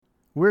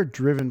We're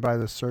driven by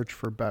the search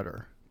for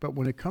better, but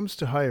when it comes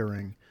to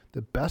hiring,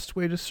 the best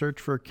way to search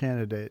for a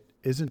candidate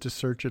isn't to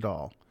search at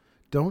all.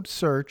 Don't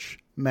search,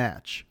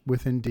 match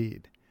with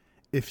Indeed.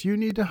 If you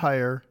need to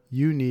hire,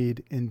 you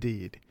need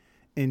Indeed.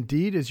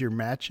 Indeed is your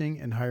matching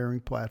and hiring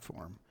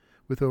platform.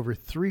 With over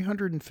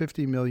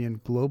 350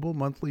 million global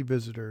monthly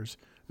visitors,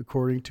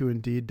 according to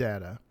Indeed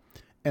data,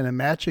 and a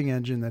matching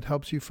engine that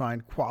helps you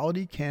find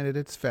quality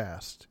candidates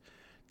fast.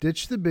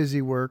 Ditch the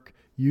busy work.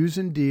 Use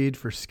Indeed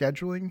for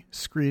scheduling,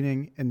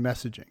 screening, and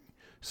messaging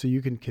so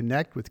you can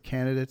connect with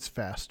candidates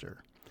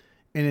faster.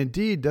 And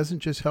Indeed doesn't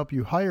just help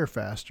you hire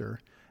faster.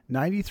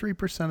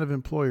 93% of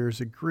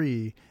employers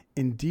agree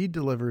Indeed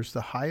delivers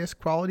the highest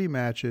quality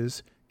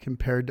matches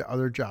compared to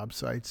other job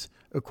sites,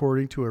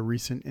 according to a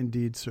recent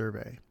Indeed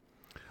survey.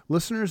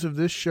 Listeners of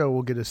this show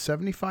will get a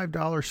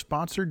 $75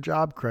 sponsored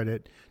job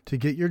credit to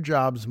get your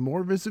jobs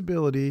more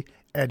visibility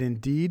at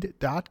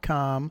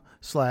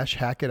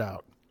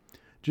Indeed.com/hackitout.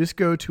 Just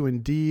go to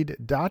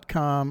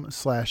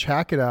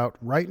Indeed.com/hackitout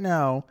right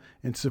now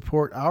and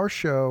support our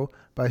show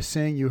by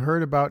saying you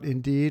heard about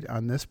Indeed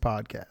on this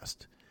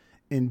podcast.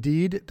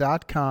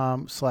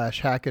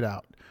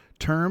 Indeed.com/hackitout.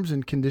 Terms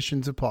and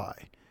conditions apply.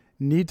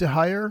 Need to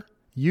hire?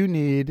 You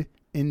need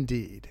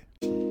Indeed.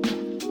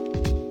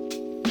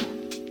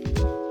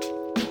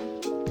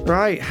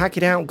 Right, Hack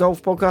It Out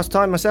Golf Podcast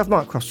time. Myself,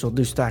 Mark Crossfield,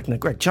 Lou Stagner,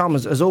 Greg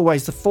Chalmers, as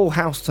always, the full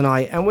house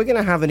tonight, and we're going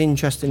to have an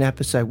interesting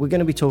episode. We're going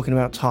to be talking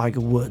about Tiger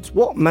Woods.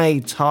 What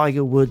made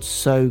Tiger Woods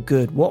so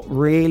good? What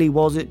really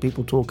was it?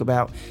 People talk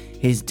about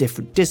his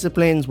different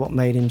disciplines, what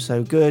made him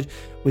so good.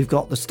 We've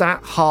got the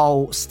stat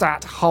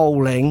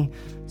holing,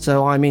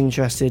 so I'm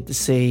interested to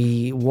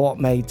see what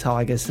made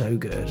Tiger so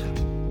good.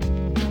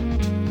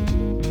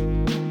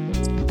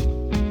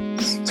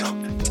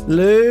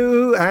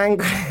 Lou and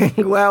Greg,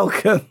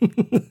 welcome.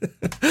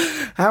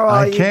 How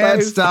are you? I can't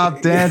both?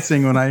 stop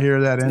dancing when I hear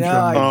that intro.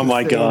 No, oh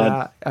my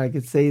God. I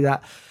could see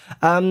that.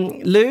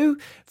 Lou,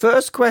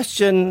 first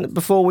question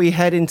before we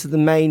head into the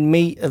main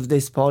meat of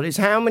this pod is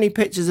how many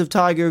pictures of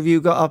Tiger have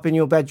you got up in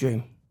your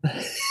bedroom?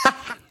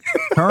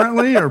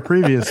 Currently or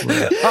previously?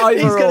 He's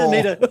going to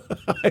need a.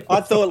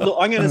 I thought, look,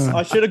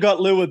 I should have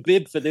got Lou a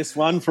bib for this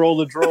one for all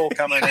the draw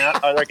coming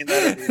out. I reckon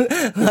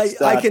that.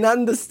 I can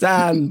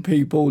understand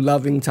people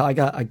loving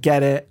Tiger. I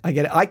get it.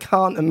 I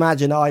can't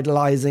imagine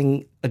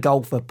idolizing a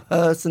golfer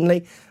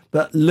personally,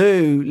 but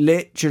Lou,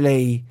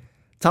 literally,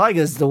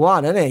 Tiger's the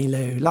one, isn't he,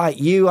 Lou? Like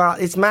you are,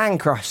 it's man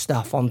crush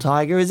stuff on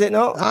Tiger, is it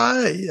not?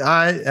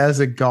 I as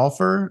a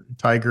golfer,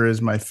 Tiger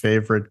is my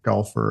favorite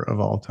golfer of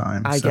all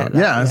time. I get that,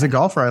 yeah, as a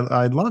golfer,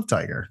 I love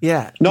Tiger.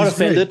 Yeah. Not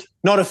offended. Great.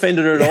 Not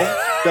offended at all.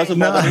 Doesn't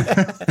bother me.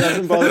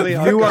 Doesn't bother me.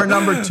 You are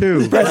number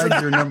two. Greg,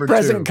 you're number two.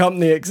 Present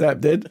company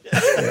accepted.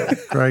 Yeah,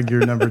 Greg,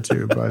 you're number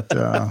two. But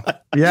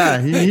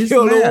yeah, he's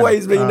You'll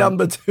always be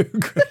number two,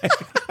 Greg.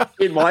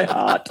 In my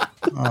heart.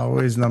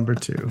 Always number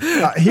two.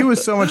 He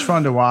was so much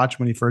fun to watch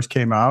when he first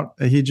came out.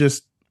 He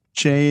just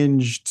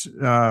changed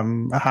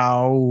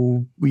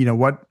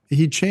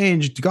he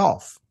changed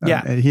golf.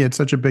 Yeah. And he had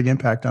such a big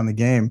impact on the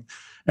game.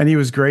 And he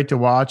was great to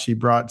watch. He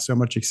brought so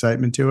much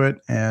excitement to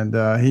it. And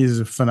he's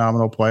a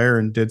phenomenal player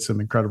and did some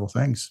incredible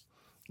things.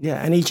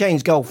 Yeah, and he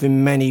changed golf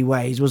in many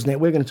ways, wasn't it?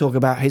 We're going to talk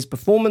about his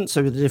performance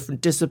over the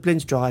different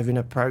disciplines, driving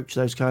approach,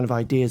 those kind of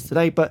ideas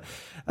today. But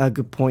a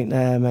good point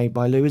there made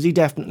by Lou is he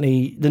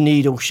definitely, the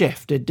needle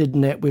shifted,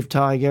 didn't it, with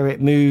Tiger? It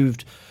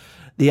moved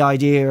the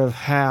idea of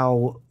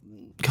how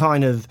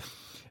kind of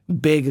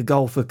big a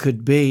golfer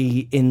could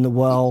be in the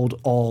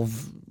world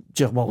of,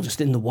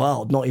 just in the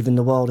world, not even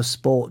the world of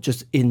sport,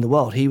 just in the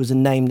world. He was a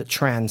name that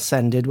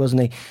transcended,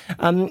 wasn't he?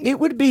 It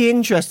would be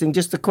interesting,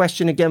 just a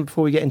question again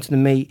before we get into the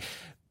meat,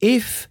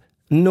 if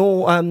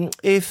Nicklaus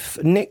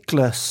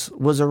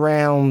was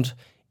around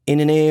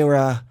in an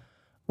era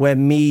where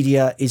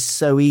media is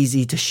so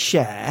easy to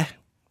share,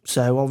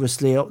 so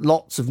obviously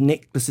lots of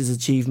Nicklaus's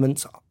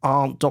achievements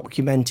aren't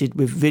documented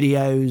with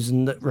videos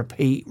and that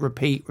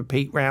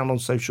repeat round on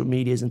social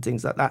medias and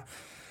things like that.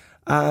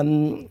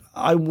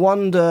 I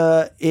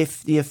wonder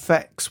if the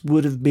effects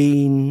would have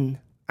been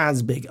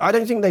as big. I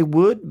don't think they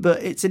would,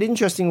 but it's an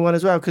interesting one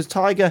as well because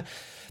Tiger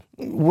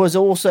was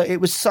also,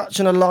 it was such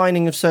an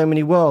aligning of so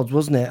many worlds,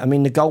 wasn't it? I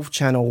mean, the Golf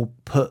Channel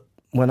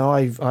when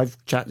I've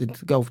chatted to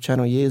the Golf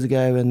Channel years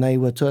ago and they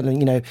were telling,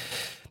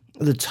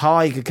 the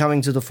Tiger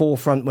coming to the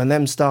forefront when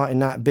them starting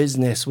that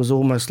business was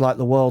almost like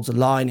the world's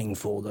aligning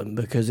for them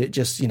because it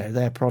just,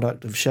 their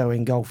product of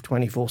showing golf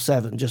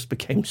 24/7 just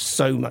became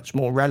so much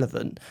more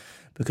relevant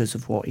because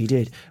of what he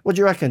did. What do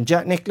you reckon,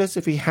 Jack Nicklaus,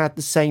 if he had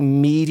the same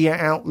media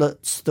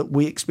outlets that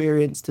we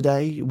experience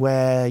today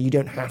where you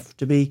don't have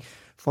to be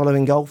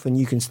following golf and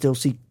you can still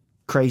see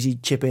crazy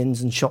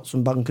chip-ins and shots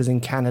from bunkers in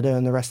Canada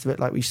and the rest of it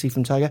like we see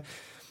from Tiger,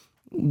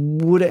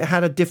 would it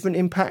had a different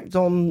impact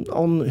on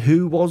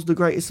who was the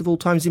greatest of all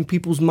times in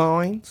people's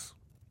minds?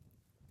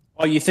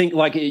 Oh, you think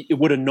like it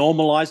would have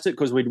normalized it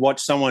because we'd watch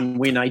someone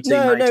win 18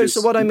 No. majors?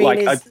 So what I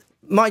mean is,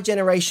 my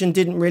generation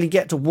didn't really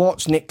get to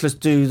watch Nicklaus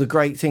do the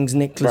great things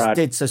Nicklaus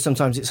did, so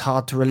sometimes it's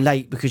hard to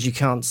relate because you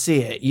can't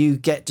see it. You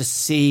get to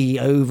see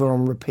over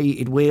on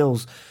repeated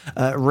reels,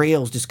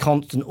 just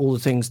constant, all the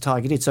things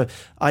Tiger did. So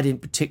I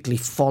didn't particularly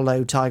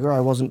follow Tiger. I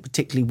wasn't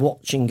particularly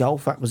watching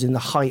golf. That was in the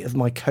height of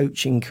my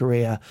coaching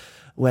career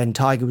when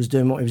Tiger was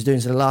doing what he was doing.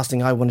 So the last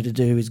thing I wanted to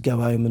do is go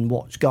home and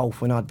watch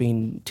golf when I'd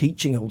been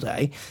teaching all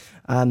day.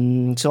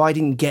 So I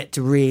didn't get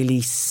to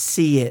really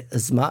see it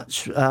as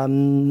much,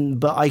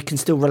 but I can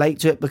still relate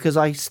to it because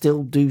I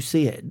still do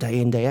see it day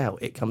in, day out.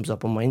 It comes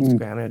up on my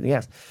Instagram and everything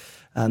else.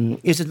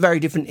 It's a very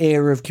different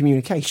era of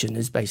communication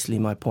is basically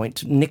my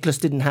point. Nicklaus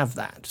didn't have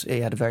that. He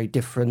had a very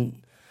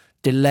different,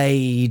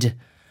 delayed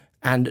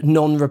and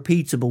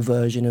non-repeatable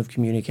version of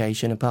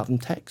communication apart from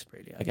text,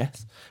 really, I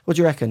guess. What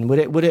do you reckon? Would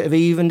it have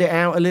evened it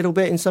out a little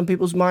bit in some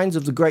people's minds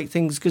of the great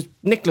things? Because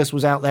Nicklaus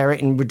was out there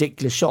hitting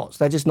ridiculous shots.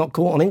 They're just not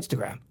caught on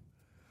Instagram.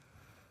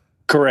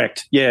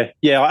 Correct. Yeah.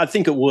 I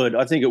think it would.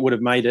 I think it would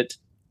have made it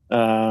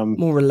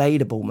more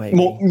relatable, maybe.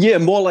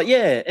 More like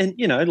and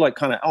like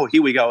kind of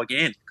here we go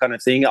again kind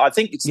of thing. I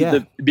think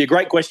it'd be a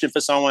great question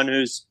for someone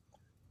who's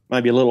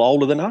maybe a little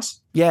older than us,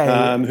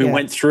 who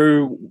went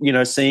through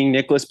seeing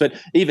Nicklaus. But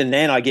even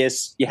then, I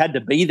guess you had to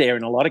be there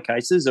in a lot of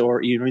cases, or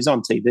he's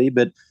on TV.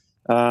 But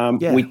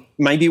we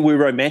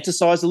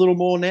romanticize a little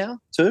more now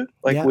too.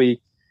 But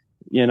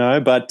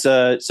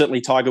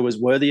certainly Tiger was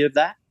worthy of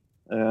that.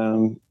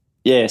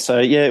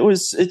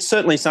 It's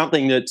certainly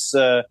something that's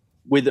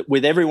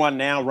with everyone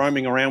now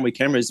roaming around with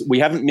cameras, we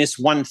haven't missed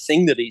one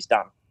thing that he's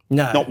done.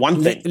 No, not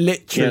one thing.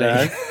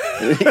 Literally.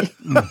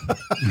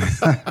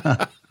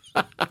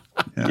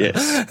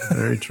 Yes,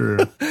 very true.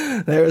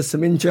 There are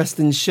some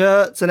interesting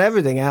shirts and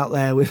everything out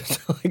there with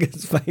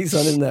Tiger's face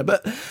on in there.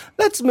 But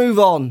let's move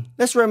on.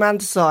 Let's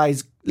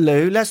romanticize,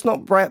 Lou. Let's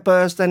not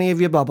burst any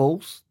of your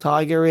bubbles.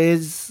 Tiger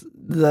is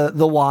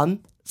the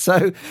one.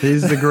 So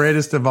he's the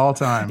greatest of all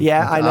time.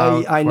 Yeah,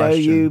 I know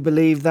you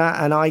believe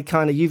that,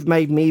 and you've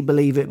made me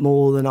believe it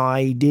more than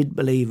I did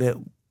believe it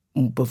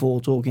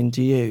before talking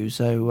to you.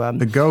 So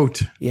the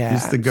GOAT. Yeah,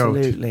 he's the GOAT.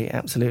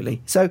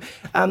 Absolutely. So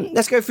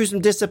let's go through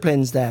some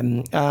disciplines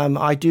then.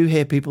 I do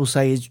hear people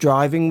say his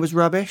driving was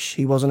rubbish.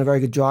 He wasn't a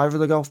very good driver of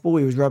the golf ball.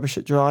 He was rubbish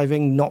at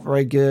driving, not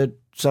very good,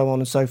 so on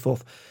and so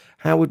forth.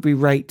 How would we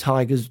rate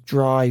Tiger's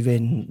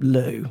driving,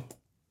 Lou?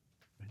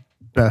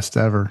 Best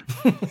ever.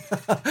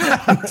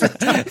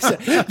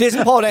 This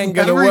pod ain't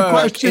going to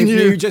work if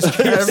you just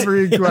keep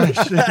every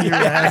question you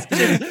ask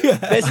me.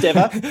 Best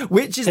ever.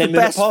 Which is the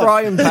best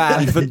frying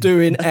pan for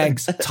doing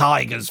eggs?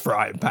 Tiger's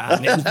frying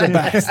pan. It was the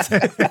best.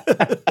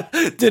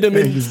 Did him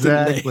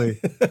instantly.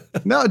 Exactly.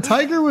 No,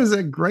 Tiger was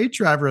a great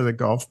driver of the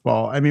golf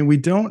ball. I mean, we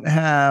don't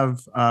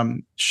have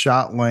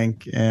shot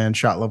link and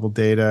shot level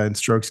data and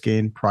strokes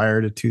gained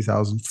prior to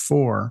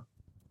 2004.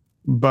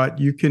 But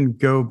you can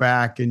go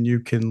back and you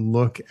can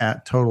look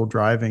at total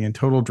driving, and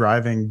total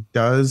driving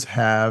does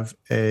have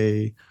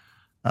a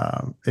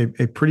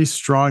pretty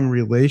strong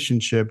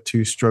relationship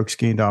to strokes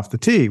gained off the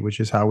tee,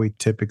 which is how we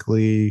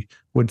typically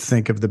would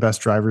think of the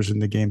best drivers in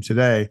the game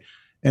today.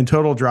 And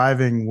total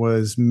driving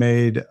was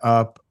made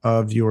up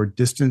of your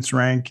distance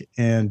rank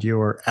and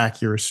your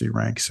accuracy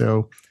rank.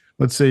 So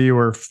let's say you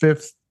were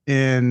fifth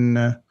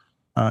in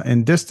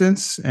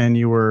distance and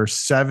you were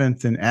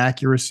seventh in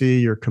accuracy.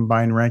 Your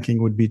combined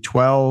ranking would be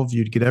 12.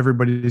 You'd get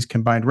everybody's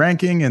combined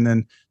ranking, and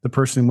then the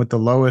person with the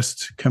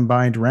lowest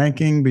combined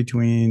ranking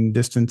between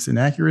distance and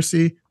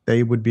accuracy,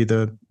 they would be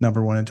the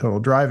number one in total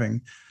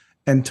driving.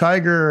 And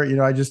Tiger,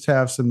 I just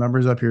have some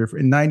numbers up here.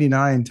 In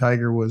 99,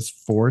 Tiger was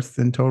fourth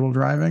in total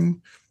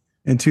driving.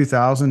 In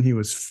 2000, he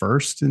was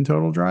first in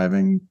total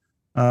driving.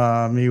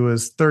 He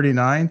was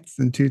 39th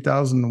in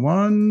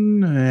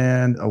 2001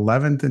 and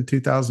 11th in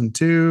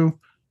 2002.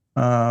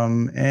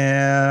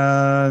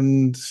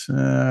 And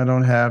I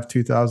don't have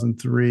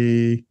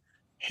 2003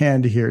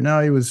 handy here.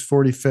 No, he was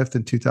 45th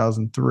in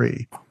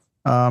 2003.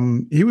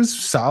 He was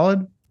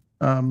solid,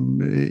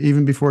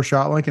 even before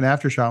ShotLink, and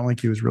after ShotLink,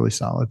 he was really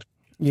solid.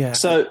 Yeah.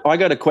 So I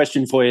got a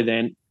question for you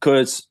then,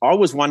 because I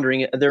was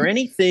wondering, is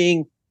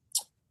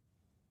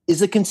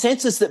the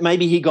consensus that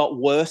maybe he got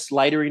worse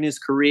later in his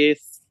career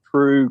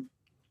through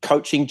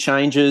coaching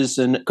changes?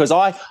 And because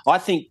I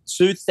think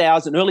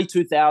early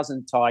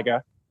 2000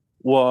 Tiger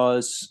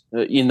was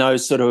in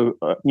those sort of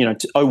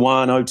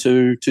 01,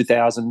 02,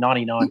 2000,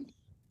 99.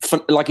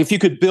 Like if you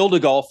could build a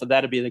golfer,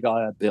 that'd be the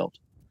guy I'd build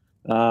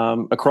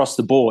across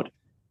the board.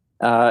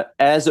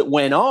 As it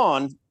went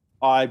on,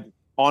 I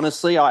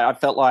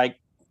felt like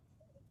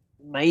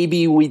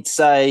maybe we'd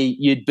say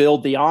you'd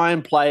build the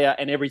iron player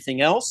and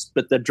everything else,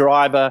 but the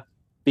driver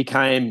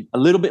became a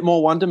little bit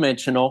more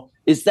one-dimensional.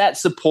 Is that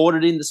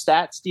supported in the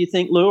stats, do you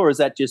think, Lou, or is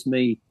that just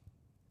me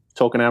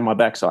talking out of my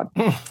backside?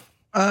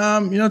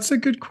 It's a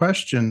good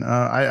question.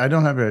 I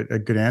don't have a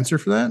good answer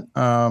for that.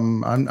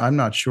 I'm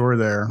not sure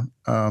there,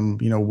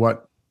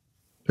 what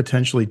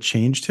potentially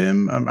changed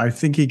him. I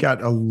think he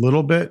got a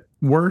little bit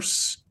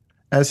worse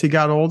as he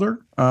got older,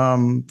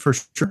 for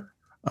sure.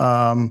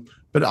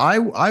 But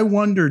I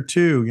wonder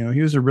too,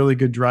 he was a really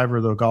good driver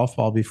of the golf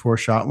ball before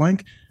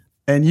ShotLink.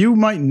 And you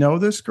might know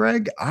this,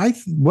 Greg.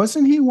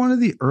 Wasn't he one of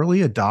the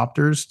early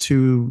adopters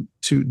to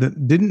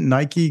didn't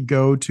Nike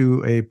go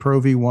to a Pro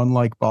V1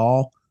 like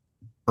ball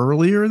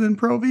earlier than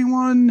Pro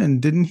V1?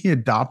 And didn't he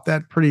adopt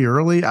that pretty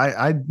early?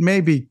 I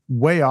may be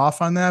way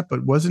off on that,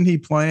 but wasn't he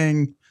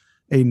playing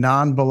a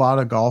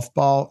non-Balata golf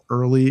ball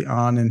early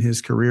on in his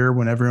career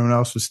when everyone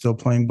else was still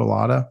playing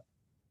Balata?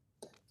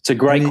 It's a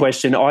great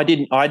question. I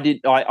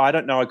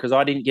don't know, because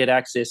I didn't get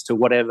access to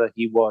whatever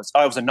he was.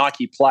 I was a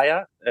Nike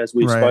player, as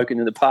we've spoken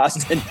in the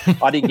past, and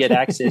I didn't get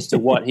access to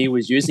what he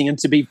was using. And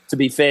to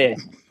be fair,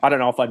 I don't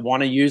know if I'd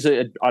want to use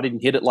it. I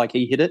didn't hit it like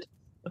he hit it.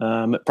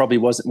 It probably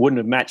wouldn't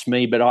have matched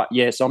me. But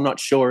so I'm not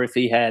sure if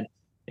he had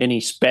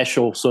any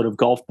special sort of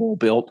golf ball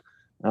built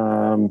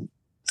for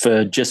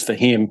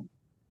him.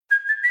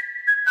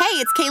 Hey,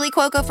 it's Kaylee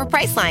Cuoco for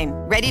Priceline.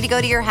 Ready to go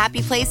to your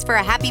happy place for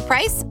a happy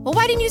price? Well,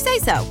 why didn't you say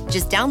so?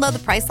 Just download the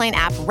Priceline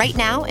app right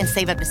now and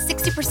save up to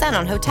 60%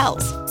 on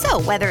hotels.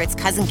 So whether it's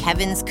Cousin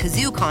Kevin's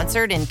Kazoo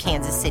Concert in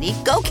Kansas City,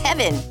 go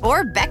Kevin,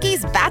 or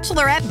Becky's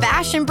Bachelorette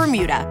Bash in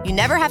Bermuda, you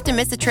never have to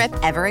miss a trip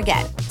ever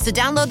again. So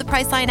download the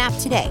Priceline app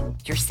today.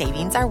 Your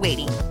savings are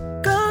waiting.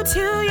 Go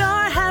to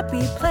your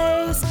happy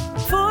place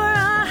for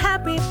a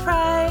happy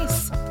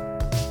price.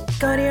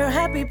 Go to your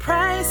happy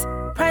price,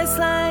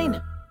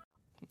 Priceline.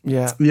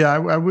 Yeah.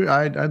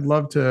 I'd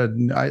love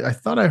to. I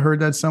thought I heard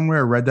that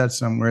somewhere, read that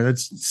somewhere.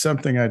 That's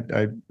something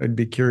I'd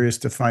be curious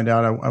to find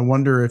out. I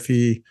wonder if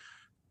he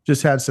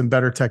just had some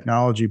better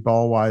technology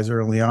ball wise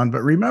early on.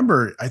 But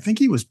remember, I think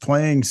he was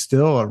playing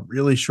still a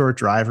really short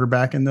driver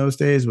back in those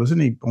days. Wasn't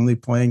he only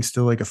playing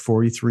still like a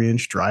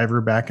 43-inch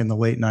driver back in the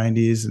late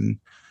 90s? And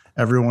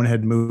everyone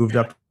had moved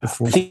up to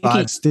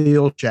 45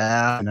 steel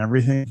shaft and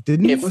everything.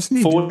 Didn't he? Wasn't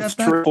he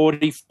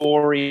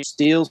 44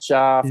 steel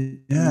shaft,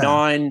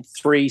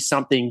 9.3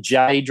 something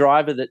J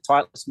driver that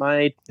Titleist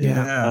made.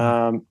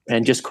 Yeah.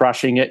 And just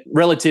crushing it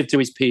relative to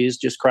his peers,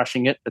 just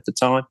crushing it at the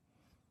time.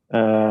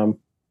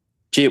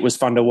 It was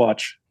fun to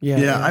watch.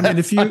 Yeah. I mean,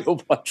 if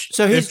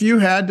you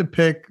had to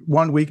pick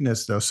one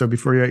weakness though, so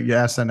before you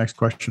ask that next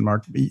question,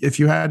 Mark, if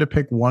you had to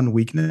pick one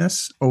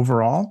weakness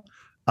overall,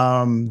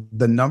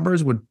 the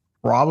numbers would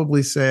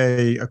probably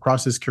say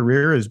across his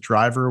career, his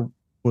driver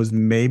was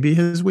maybe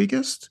his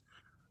weakest.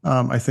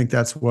 I think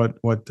that's what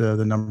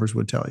the numbers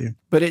would tell you.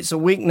 But it's a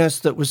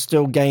weakness that was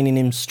still gaining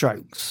him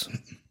strokes.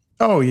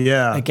 Oh,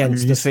 yeah.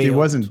 Against the field. He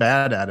wasn't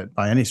bad at it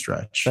by any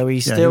stretch. So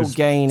he's still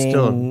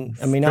gaining.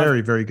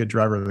 Very, very good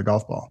driver of the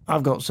golf ball.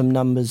 I've got some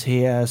numbers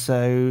here.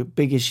 So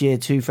biggest year,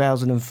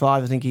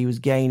 2005, I think he was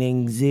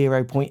gaining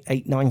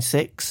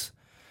 0.896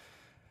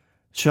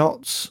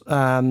 shots.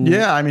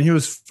 He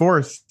was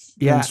fourth.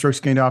 In strokes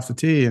gained off the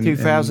tee in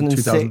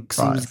 2006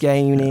 he was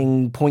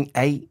gaining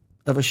 0.8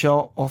 of a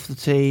shot off the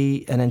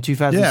tee, and then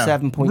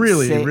 2007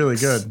 0.6, really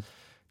good,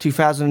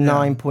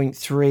 2009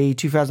 0.3,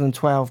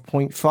 2012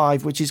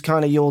 0.5, which is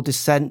kind of your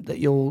descent that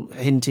you're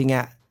hinting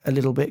at a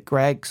little bit,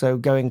 Greg. So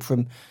going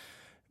from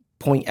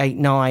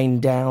 0.89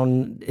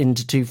 down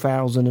into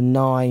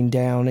 2009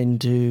 down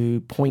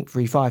into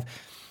 0.35.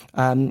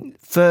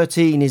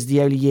 13 is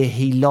the only year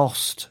he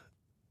lost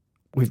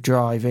with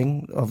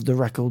driving of the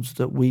records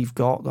that we've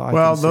got.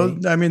 Those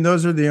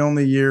are the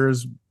only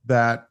years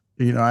that,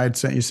 I had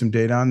sent you some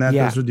data on that.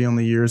 Yeah. Those are the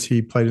only years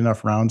he played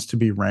enough rounds to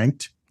be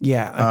ranked.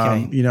 Yeah.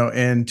 Okay.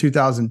 In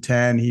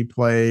 2010, he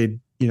played,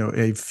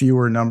 a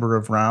fewer number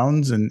of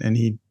rounds and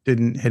he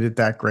didn't hit it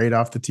that great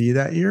off the tee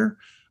that year.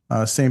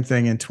 Same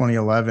thing in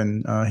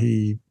 2011.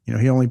 He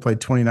only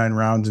played 29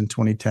 rounds in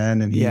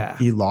 2010 and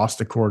he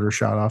lost a quarter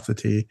shot off the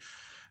tee.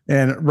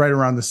 And right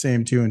around the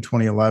same too in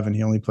 2011,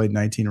 he only played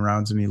 19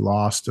 rounds and he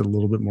lost a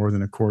little bit more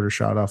than a quarter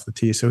shot off the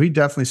tee. So he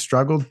definitely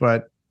struggled,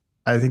 but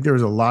I think there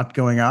was a lot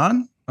going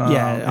on. In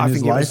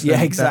his life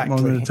at that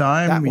moment of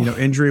time,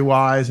 injury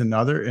wise and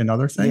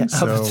other things.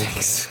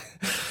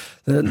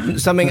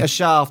 Something a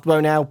shaft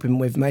won't help him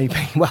with, maybe.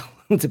 Well,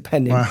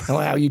 depending on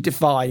how you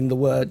define the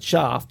word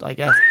shaft, I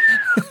guess.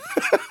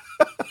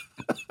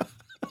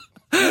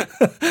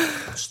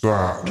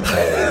 Stop.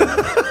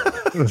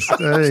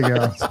 There you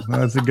go.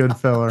 That's a good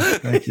filler.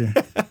 Thank you.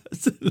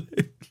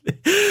 Absolutely.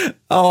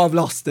 Oh, I've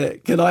lost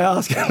it. Can I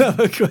ask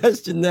another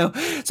question now?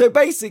 So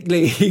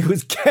basically, he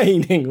was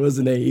gaining,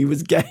 wasn't he? He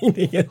was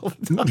gaining all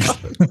the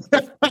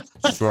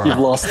time. You've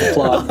lost the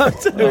plot.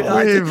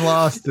 We've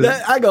lost it.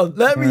 Hang on.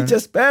 Let me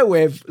just bear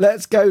with.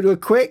 Let's go to a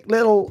quick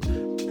little...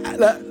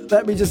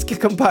 Let me just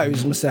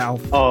compose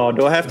myself. Oh,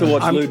 do I have to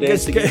watch Lou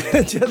dance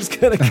again? Just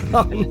going to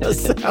calm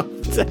myself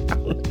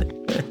down.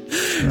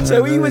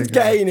 So he was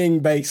gaining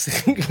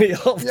basically.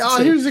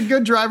 He was a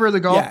good driver of the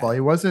golf ball. He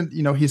wasn't,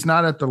 he's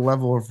not at the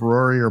level of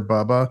Rory or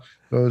Bubba.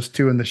 Those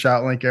two in the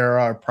ShotLink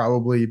era are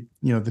probably,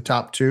 the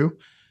top two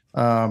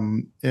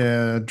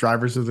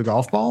drivers of the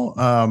golf ball.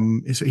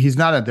 So he's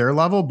not at their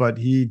level, but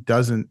he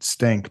doesn't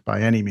stink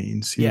by any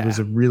means. He was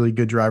a really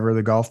good driver of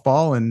the golf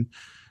ball. And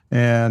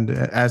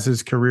as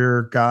his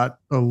career got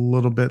a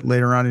little bit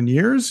later on in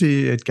years,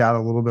 it got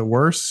a little bit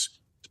worse.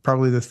 It's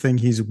probably the thing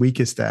he's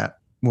weakest at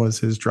was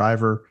his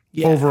driver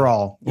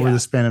overall over the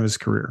span of his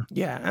career.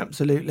 Yeah,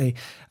 absolutely.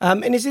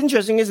 And it's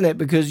interesting, isn't it?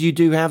 Because you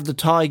do have the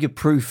tiger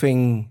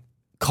proofing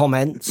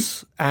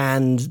comments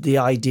and the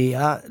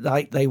idea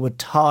like they were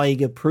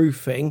tiger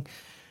proofing,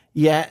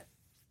 yet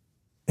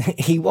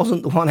he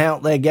wasn't the one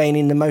out there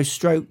gaining the most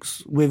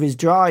strokes with his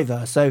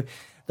driver. So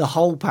the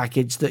whole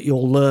package that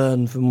you'll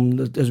learn from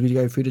as we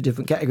go through the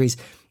different categories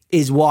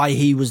is why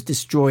he was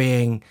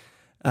destroying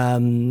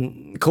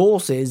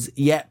courses,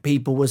 yet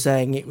people were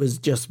saying it was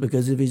just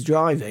because of his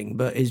driving,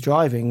 but his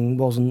driving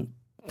wasn't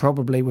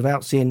probably,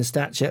 without seeing the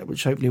stats yet,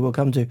 which hopefully we'll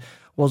come to,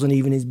 wasn't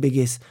even his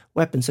biggest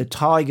weapon. So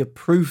tiger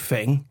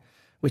proofing,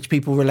 which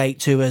people relate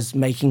to as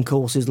making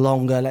courses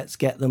longer, let's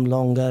get them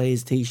longer,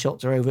 his tee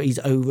shots are over, he's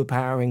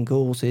overpowering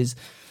courses.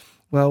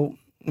 Well,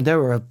 there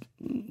were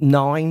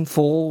 9,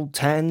 4,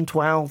 10,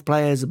 12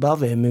 players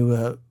above him who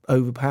were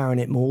overpowering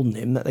it more than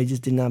him, that they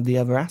just didn't have the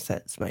other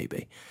assets,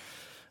 maybe.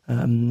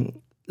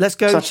 Let's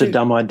go. Such a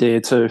dumb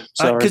idea too.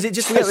 Sorry, because it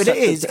just it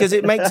is because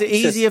it makes it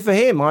easier for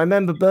him. I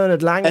remember Bernard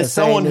Langer as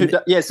someone who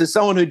as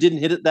someone who didn't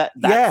hit it that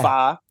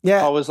far.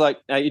 Yeah, I was like,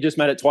 you just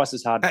made it twice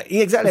as hard.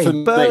 Exactly.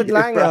 Bernard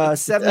Langer,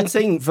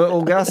 17th at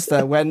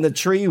Augusta, when the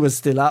tree was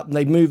still up and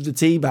they moved the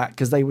tee back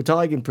because they were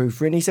tiger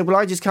proofer, and he said, "Well,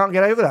 I just can't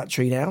get over that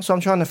tree now, so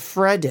I'm trying to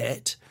thread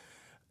it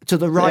to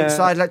the right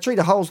side of that tree.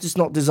 The hole's just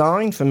not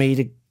designed for me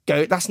to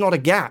go. That's not a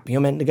gap.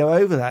 You're meant to go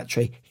over that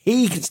tree.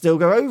 He can still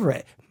go over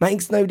it.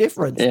 Makes no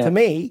difference to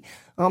me.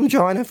 I'm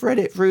trying to thread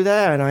it through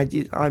there." And I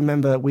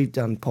remember we've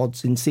done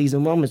pods in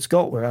season 1 with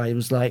Scott where I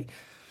was like,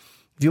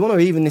 if you want to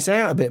even this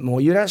out a bit more,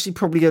 you'd actually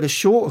probably go to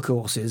shorter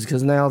courses,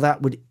 because now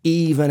that would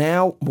even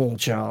out more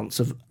chance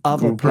of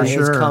other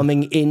players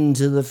coming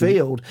into the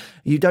field.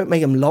 You don't make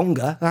them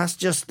longer. That's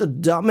just the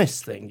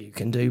dumbest thing you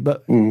can do.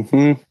 But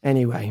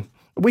anyway,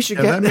 we should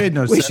get the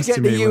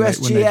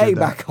USGA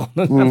back on.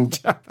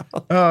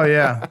 Oh,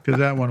 yeah, because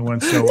that one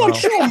went so well. I'm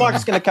sure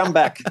Mike's going to come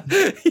back.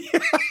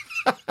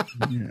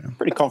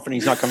 Pretty confident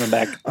he's not coming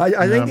back.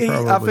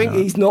 I think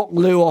he's knocked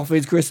Lou off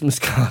his Christmas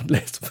card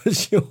list for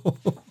sure.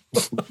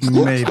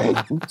 Maybe.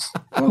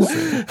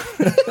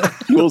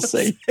 We'll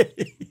see.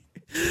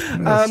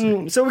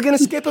 So we're going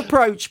to skip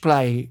approach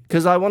play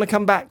because I want to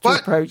come back to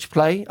approach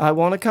play.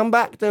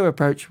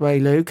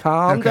 Lou.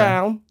 Calm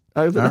down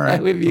over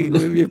there with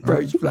your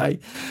approach play.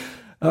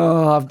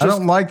 I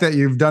don't like that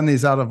you've done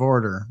these out of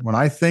order. When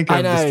I think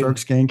of the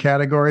strokes gained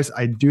categories,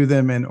 I do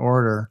them in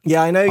order.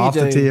 Yeah, I know you do. Off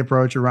the tee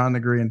approach, around the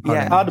green, putting.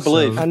 Yeah, hard to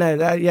believe. I know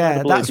that.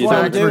 Yeah, that's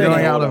why I'm doing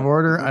going out of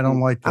order. I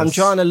don't like this. I'm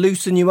trying to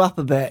loosen you up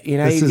a bit. You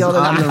know, this is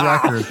on the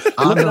record.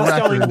 Look at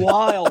us going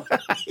wild.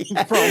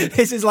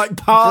 This is like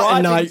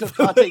party night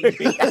for Lou.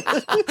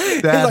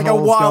 It's like a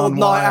wild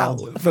night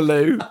out for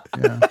Lou.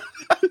 Yeah.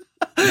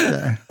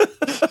 Okay.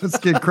 Let's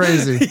get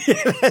crazy.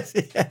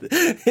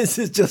 This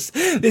is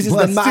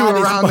the maddest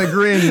around the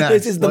green next.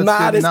 This is the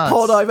maddest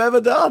pod I've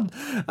ever done.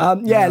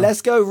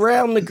 Let's go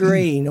round the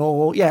green,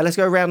 let's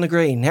go around the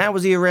green. How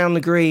was he around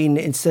the green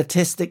in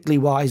statistically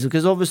wise?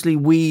 Because obviously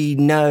we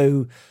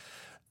know,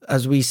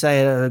 as we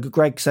say,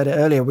 Greg said it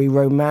earlier, we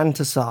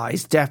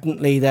romanticize.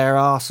 Definitely there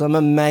are some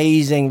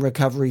amazing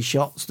recovery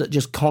shots that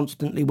just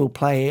constantly will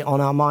play on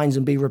our minds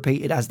and be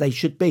repeated, as they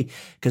should be,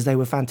 because they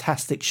were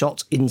fantastic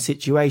shots in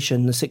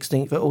situation. The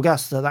 16th at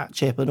Augusta, that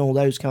chip and all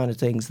those kind of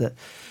things that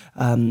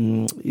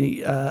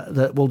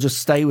that will just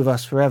stay with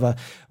us forever.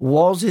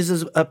 Was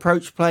his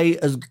approach play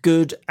as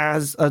good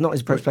as, not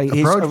his approach play,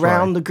 his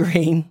around the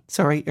green,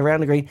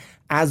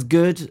 as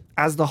good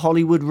as the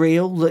Hollywood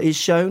reel that is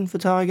shown for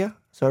Tiger?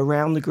 So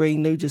around the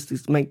green, Lou, just to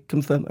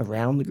confirm,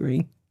 around the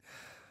green.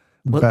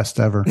 Best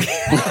ever.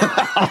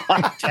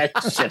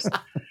 That's just...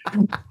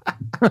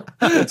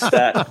 What's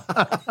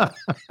that?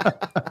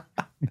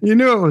 You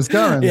knew it was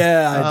coming.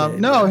 Yeah, I did.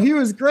 No, he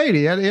was great.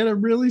 He had a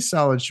really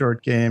solid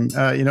short game.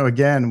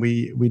 Again,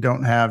 we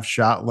don't have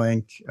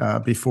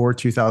ShotLink before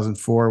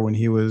 2004 when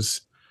he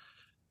was...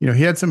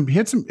 he had some.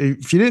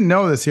 If you didn't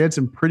know this, he had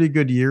some pretty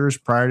good years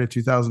prior to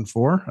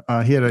 2004.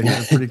 He had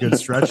a pretty good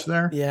stretch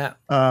there. Yeah.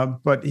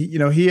 But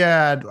he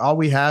had, all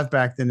we have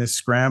back then is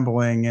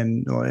scrambling,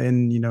 and I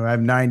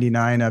have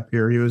 99 up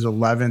here. He was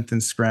 11th in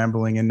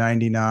scrambling in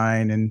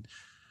 99, and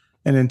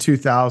in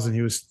 2000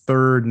 he was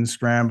 3rd in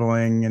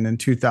scrambling, and in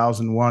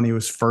 2001 he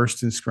was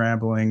 1st in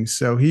scrambling.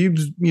 So he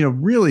was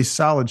really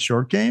solid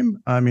short game.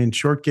 I mean,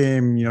 short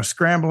game,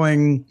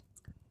 scrambling.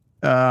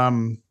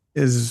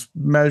 Is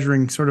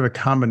measuring sort of a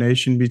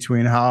combination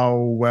between how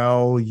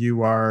well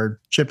you are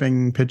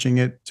chipping, pitching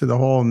it to the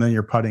hole, and then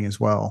you're putting as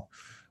well.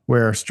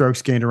 Where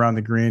strokes gained around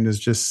the green is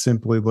just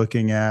simply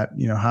looking at,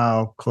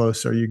 how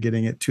close are you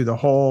getting it to the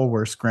hole,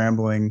 where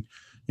scrambling,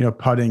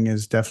 putting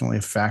is definitely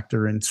a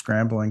factor in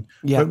scrambling.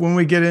 Yeah. But when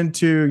we get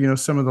into,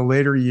 some of the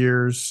later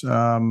years,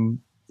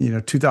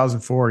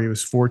 2004, he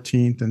was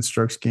 14th in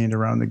strokes gained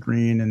around the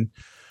green, and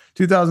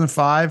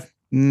 2005,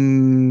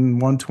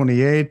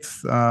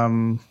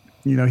 128th.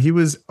 He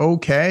was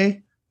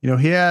okay.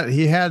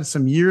 He had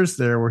some years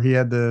there where he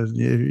had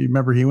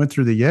remember he went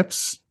through the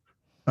yips.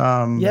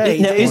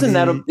 Isn't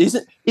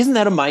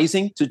that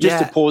amazing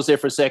to pause there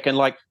for a second?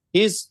 Like,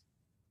 here's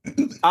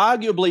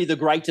arguably the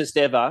greatest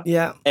ever.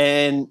 Yeah.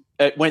 And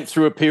it went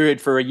through a period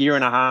for a year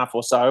and a half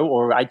or so,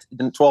 or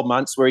 12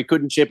 months, where he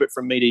couldn't chip it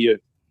from me to you.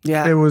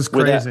 Yeah. It was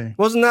crazy.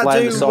 Wasn't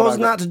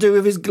that to do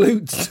with his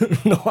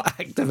glutes not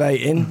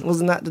activating?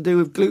 Wasn't that to do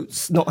with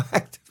glutes not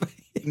activating?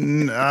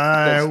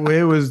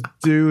 It was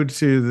due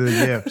to the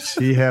yips.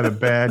 He had a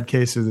bad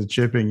case of the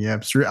chipping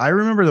yips. I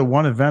remember the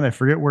one event, I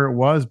forget where it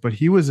was, but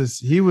he was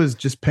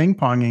just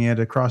ping-ponging it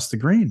across the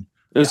green.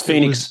 It was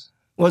Phoenix.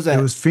 Was that?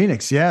 It was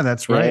Phoenix. Yeah,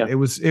 that's right. Yeah. It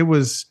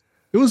was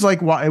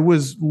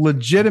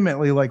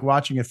legitimately like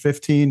watching a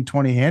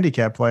 15-20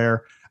 handicap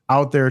player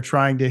out there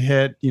trying to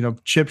hit,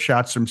 chip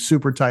shots from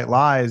super tight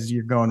lies.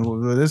 You're going,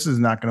 well, this is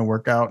not going to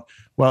work out.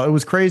 Well, it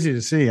was crazy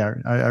to see. I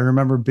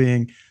remember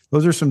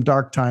those are some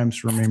dark times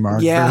for me,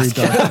 Mark. Yeah. Very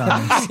dark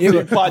times. You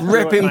were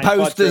ripping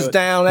posters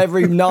down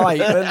every night,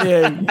 weren't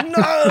you?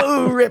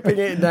 No, ripping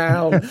it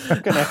down.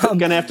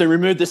 Gonna have to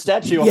remove the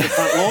statue off the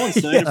front lawn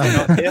soon if we're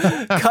not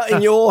careful.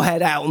 Cutting your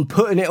head out and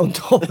putting it on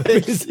top of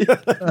his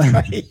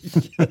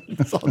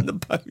illustrations on the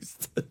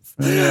posters.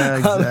 Yeah,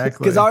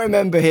 exactly. Because I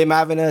remember him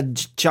having a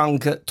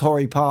chunk at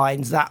Torrey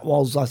Pines. That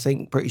was, I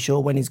think, pretty sure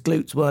when his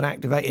glutes weren't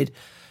activated.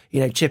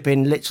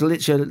 Chipping literally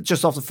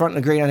just off the front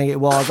of the green, I think it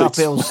was,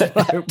 uphill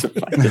slope.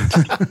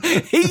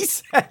 He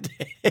said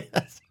it.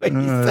 That's what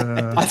he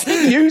said. I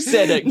think you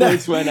said it,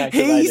 glutes weren't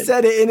activated. He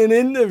said it in an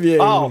interview.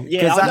 Oh,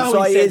 yeah. Because that's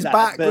why his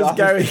back was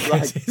going,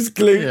 like, his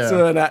glutes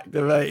weren't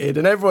activated.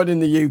 And everyone in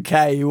the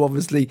UK who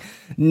obviously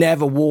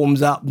never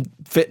warms up,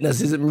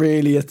 fitness isn't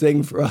really a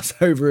thing for us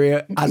over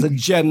here as a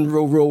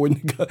general rule.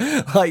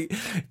 Like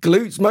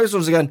glutes, most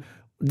of us are going,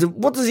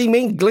 what does he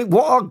mean?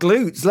 What are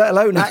glutes, let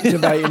alone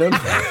activating them?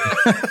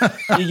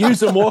 You use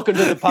them walking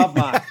to the pub,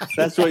 Mark.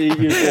 That's what you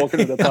use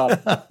walking to the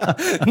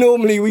pub.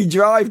 Normally we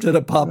drive to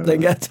the pub,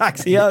 then get a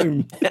taxi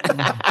home.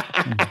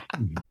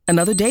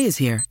 Another day is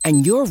here,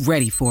 and you're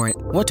ready for it.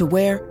 What to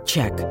wear?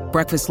 Check.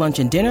 Breakfast, lunch,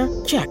 and dinner?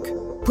 Check.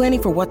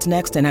 Planning for what's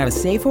next and how to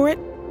save for it?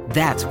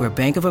 That's where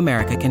Bank of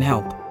America can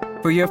help.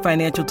 For your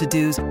financial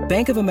to-dos,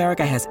 Bank of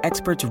America has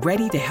experts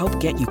ready to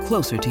help get you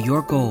closer to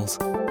your goals.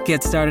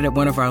 Get started at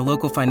one of our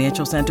local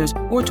financial centers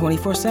or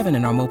 24/7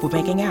 in our mobile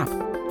banking app.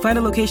 Find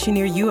a location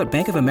near you at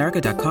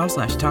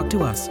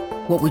bankofamerica.com/talktous.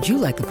 What would you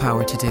like the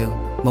power to do?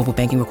 Mobile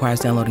banking requires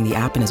downloading the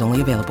app and is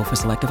only available for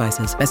select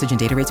devices. Message and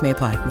data rates may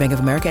apply. Bank of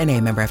America N.A.,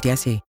 member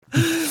FDIC.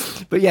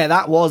 But yeah,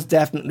 that was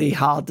definitely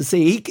hard to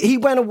see. He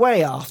went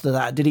away after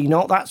that, did he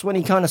not? That's when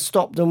he kind of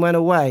stopped and went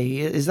away.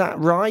 Is that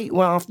right?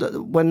 Well,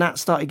 when that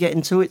started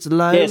getting to its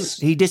low, yes.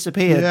 He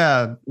disappeared.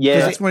 Yeah.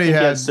 That's when he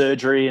had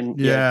surgery and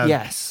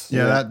Yes.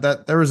 Yeah.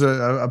 That there was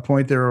a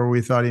point there where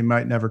we thought he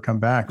might never come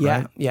back.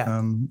 Right?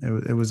 Yeah.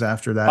 It was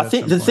after that. I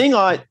think the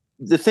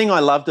thing I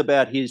loved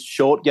about his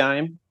short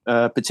game,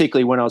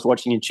 particularly when I was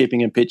watching him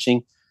chipping and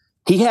pitching,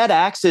 he had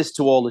access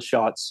to all the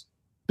shots,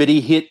 but he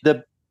hit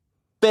the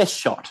best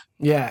shot.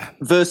 Yeah.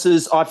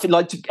 Versus, I feel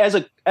like as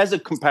a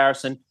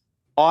comparison,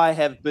 I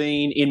have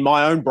been in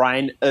my own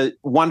brain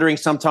wondering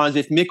sometimes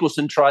if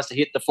Mickelson tries to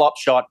hit the flop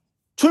shot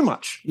too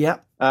much. Yeah.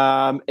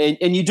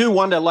 And you do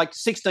wonder, like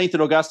 16th at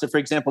Augusta, for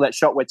example, that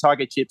shot where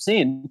Tiger chips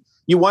in,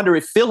 you wonder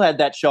if Phil had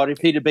that shot, if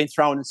he'd have been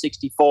throwing in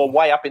 64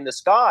 way up in the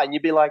sky, and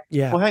you'd be like,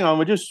 well, hang on,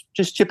 we'll just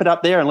chip it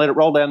up there and let it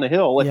roll down the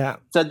hill. Yeah.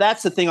 So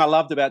that's the thing I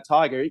loved about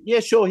Tiger. Yeah,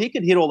 sure, he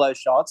can hit all those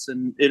shots,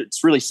 and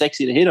it's really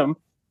sexy to hit them,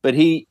 but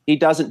he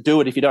doesn't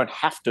do it if you don't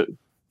have to.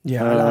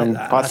 Yeah,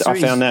 I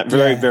found that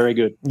very, very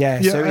good.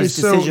 Yeah, so his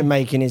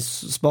decision-making is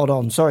spot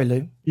on. Sorry,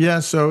 Lou. Yeah,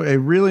 so a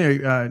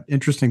really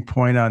interesting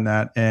point on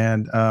that,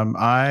 and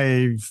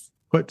I've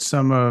put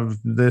some of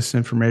this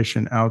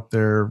information out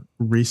there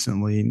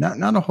recently,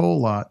 not a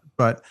whole lot,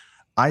 but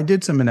I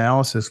did some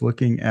analysis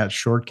looking at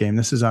short game.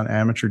 This is on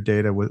amateur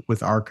data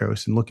with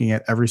Arcos and looking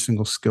at every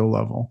single skill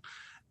level.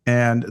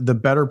 And the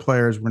better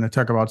players, we're going to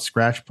talk about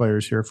scratch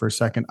players here for a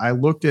second. I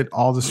looked at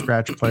all the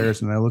scratch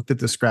players and I looked at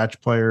the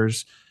scratch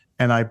players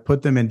and I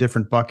put them in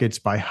different buckets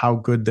by how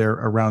good their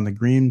around the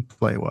green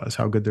play was,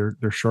 how good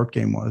their short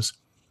game was.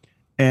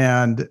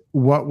 And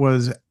what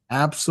was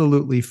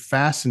absolutely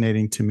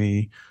fascinating to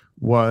me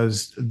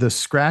was the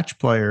scratch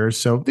players.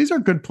 So these are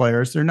good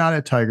players. They're not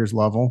at Tiger's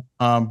level,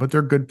 but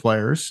they're good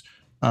players,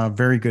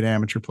 very good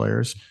amateur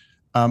players.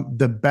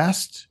 The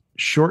best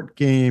short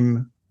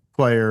game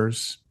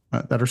players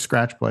that are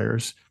scratch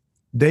players,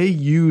 they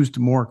used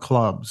more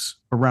clubs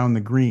around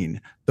the green.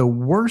 The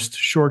worst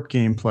short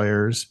game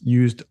players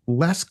used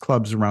less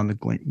clubs around the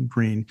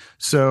green.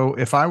 So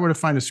if I were to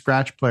find a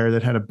scratch player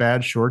that had a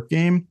bad short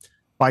game,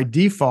 by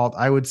default,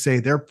 I would say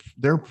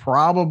they're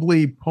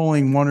probably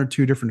pulling one or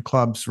two different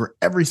clubs for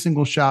every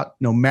single shot,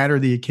 no matter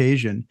the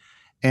occasion.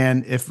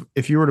 And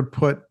if you were to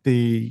put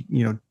the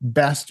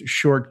best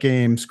short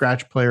game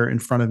scratch player in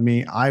front of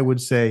me, I would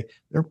say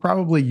they're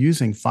probably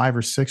using 5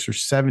 or 6 or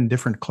 7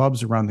 different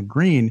clubs around the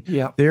green.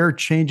 Yeah. They're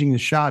changing the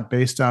shot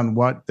based on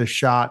what the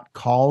shot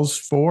calls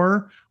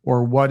for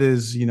or what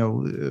is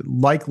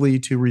likely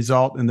to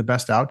result in the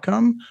best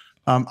outcome.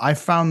 I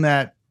found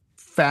that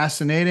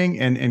fascinating.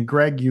 And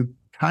Greg, you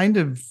kind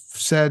of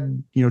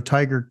said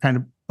Tiger kind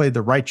of played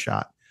the right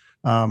shot.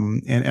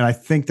 And I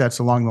think that's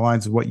along the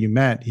lines of what you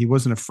meant. He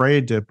wasn't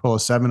afraid to pull a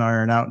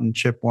 7-iron out and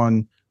chip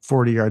one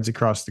 40 yards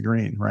across the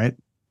green, right?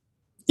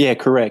 Yeah,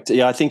 correct.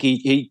 Yeah, I think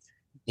he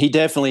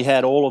definitely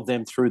had all of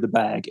them through the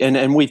bag.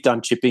 And we've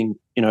done chipping,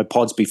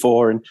 pods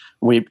before, and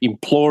we're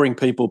imploring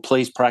people,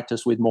 please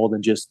practice with more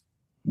than just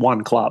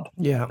one club.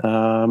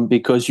 Yeah.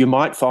 Because you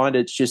might find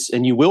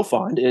and you will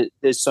find it,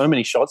 there's so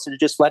many shots that are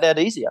just flat out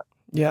easier.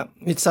 Yeah,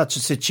 it's such a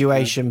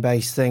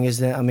situation-based thing,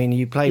 isn't it? I mean,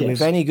 you play with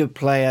any good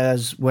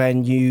players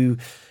when we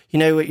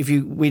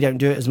don't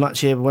do it as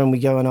much here, but when we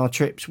go on our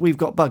trips, we've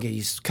got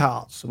buggies,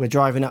 carts. We're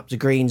driving up to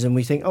greens and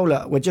we think, oh,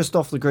 look, we're just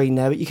off the green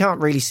there, but you can't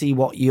really see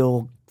what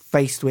you're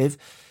faced with.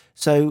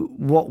 So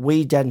what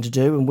we tend to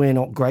do, and we're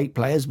not great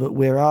players, but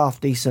we're half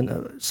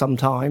decent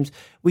sometimes,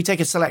 we take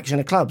a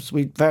selection of clubs.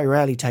 We very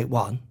rarely take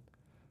one.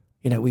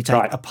 We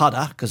take a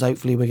putter because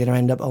hopefully we're going to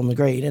end up on the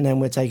green, and then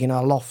we're taking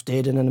our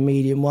lofted and then a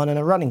medium one and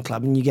a running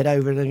club, and you get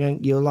over it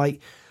and you're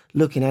like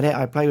looking at it.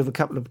 I played with a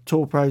couple of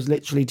tour pros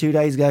literally 2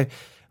 days ago.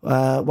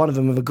 One of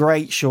them with a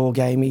great short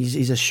game.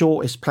 He's a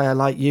shortest player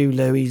like you,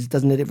 Lou. He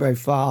doesn't hit it very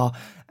far.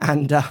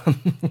 And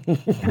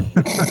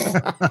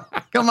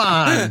come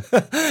on.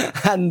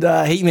 And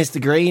he missed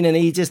the green, and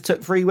he just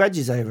took 3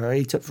 wedges over.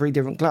 He took 3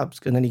 different clubs,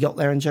 and then he got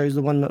there and chose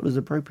the one that was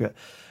appropriate.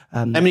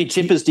 How many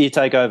chippers do you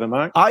take over,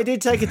 Mark? I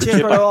did take a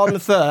chipper on the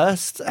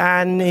first,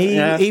 and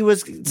he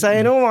was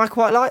saying, "Oh, I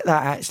quite like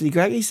that actually,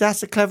 Greg." He said,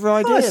 "That's a clever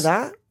idea,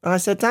 that." And I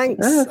said,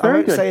 "Thanks." I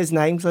won't say his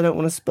name because I don't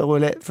want to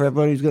spoil it for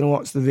everyone who's going to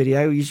watch the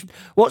video. You should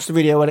watch the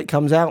video when it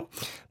comes out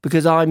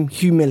because I'm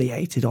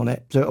humiliated on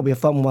it. So it'll be a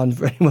fun one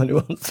for anyone who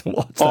wants to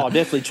watch it. Oh,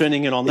 definitely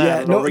tuning in on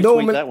that. Yeah, I'll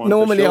retweet that one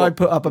normally sure. I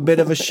put up a bit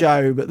of a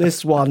show, but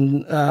this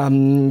one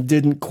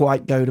didn't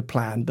quite go to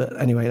plan. But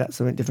anyway, that's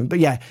something different. But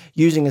yeah,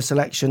 using a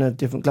selection of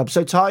different clubs.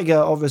 So Tiger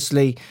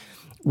obviously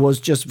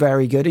was just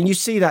very good, and you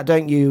see that,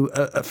 don't you,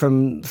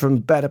 from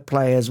better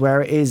players,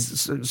 where it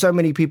is so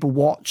many people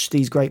watch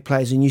these great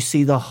players, and you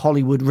see the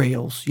Hollywood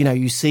reels.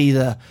 You see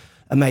the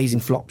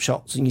amazing flop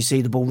shots, and you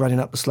see the ball running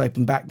up the slope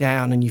and back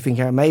down, and you think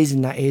how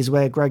amazing that is.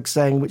 Where Greg's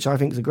saying, which I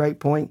think is a great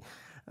point,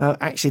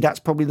 actually that's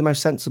probably the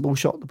most sensible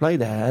shot to play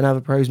there, and other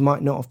pros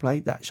might not have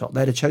played that shot.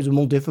 They'd have chosen a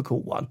more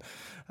difficult one.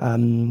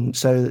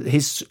 So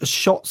his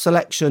shot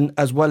selection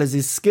as well as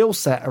his skill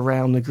set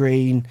around the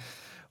green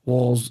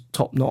was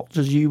top notch,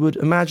 as you would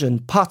imagine.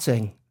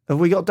 Putting. Have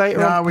we got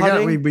data on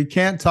putting? We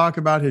can't talk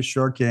about his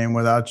short game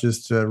without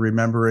just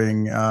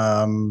remembering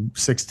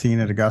 16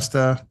 at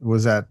Augusta.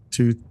 Was that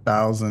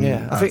 2000?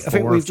 Yeah, I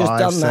think we've just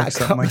done that a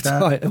couple of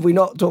times. Have we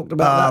not talked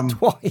about that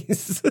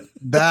twice?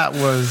 That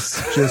was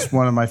just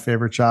one of my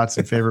favorite shots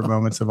and favorite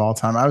moments of all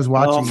time. I was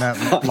watching that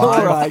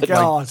live. Oh my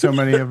God. Like so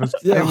many of us.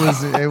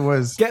 It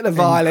was get the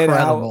violin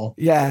incredible.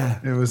 Out. Yeah,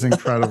 it was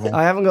incredible.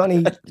 I haven't got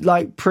any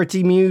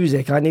pretty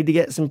music. I need to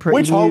get some pretty.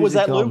 Which hole was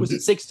that, on. Lou? Was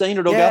it 16 at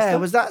Augusta? Yeah,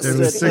 was that? It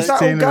was 16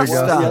 at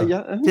Augusta.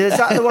 Yeah. Is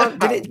that the one?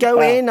 Did it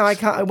go in?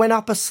 It went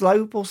up a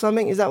slope or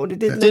something. Is that what it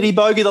did? Did he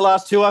bogey the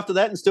last 2 after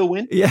that and still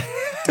win? Yeah.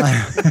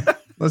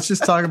 Let's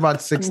just talk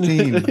about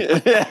 16.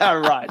 Yeah,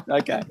 right.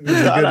 Okay. It was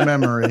a good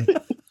memory.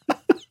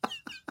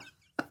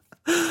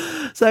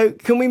 So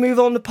can we move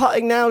on to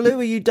putting now, Lou?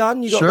 Are you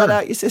done? You got that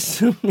out your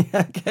system?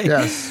 Yeah, okay.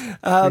 Yes.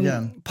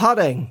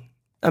 Putting.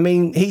 I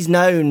mean, he's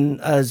known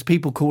as,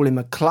 people call him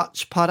a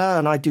clutch putter,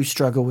 and I do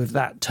struggle with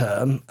that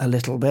term a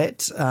little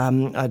bit.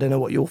 I don't know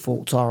what your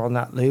thoughts are on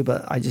that, Lou,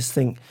 but I just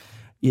think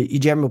your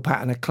general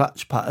pattern of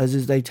clutch putters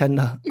is they tend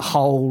to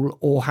hole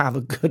or have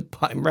a good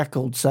putting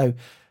record, so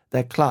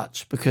they're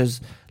clutch,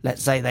 because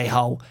let's say they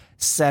hole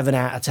 7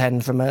 out of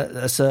 10 from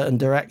a certain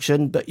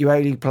direction, but you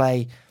only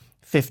play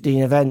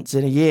 15 events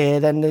in a year,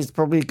 then there's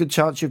probably a good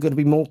chance you're going to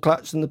be more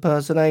clutch than the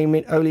person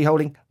only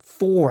holding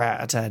 4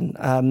 out of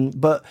 10.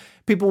 But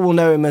people will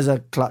know him as a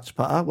clutch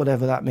putter,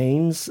 whatever that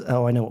means.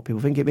 Oh, I know what people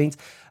think it means.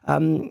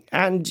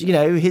 And,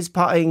 his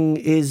putting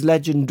is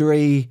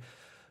legendary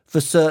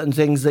for certain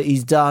things that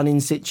he's done in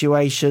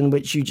situation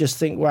which you just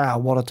think, wow,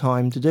 what a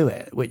time to do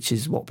it, which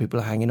is what people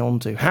are hanging on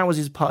to. How was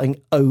his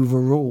putting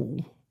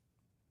overall?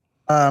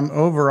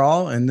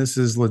 Overall, and this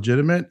is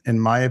legitimate, in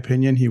my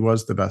opinion, he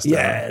was the best.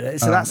 Yeah,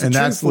 so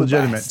that's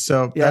legitimate. Best.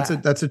 So that's a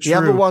true. The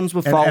other ones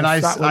were false. And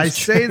I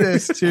say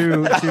this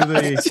to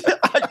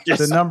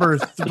the number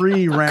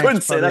 3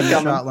 ranked putter in the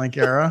ShotLink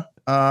era,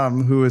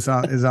 who is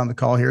on the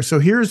call here. So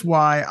here's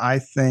why I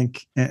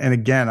think, and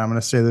again, I'm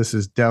going to say this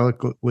as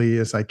delicately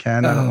as I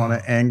can. I don't want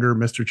to anger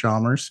Mr.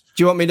 Chalmers.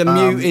 Do you want me to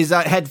mute his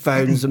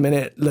headphones a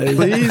minute, Lou?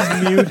 Please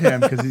mute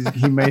him, because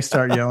he may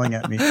start yelling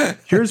at me.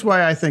 Here's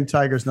why I think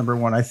Tiger's number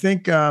 1. I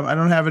think I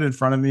don't have it in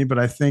front of me, but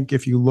I think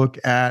if you look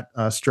at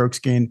strokes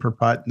gained per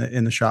putt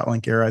in the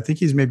ShotLink era, I think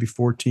he's maybe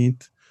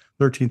 14th.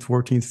 13th,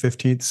 14th,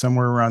 15th,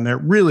 somewhere around there.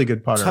 Really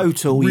good putter.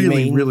 Total, really, you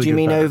mean? Really do you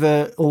mean putter.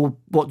 over, or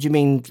what do you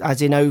mean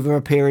as in over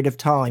a period of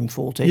time,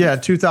 14? Yeah,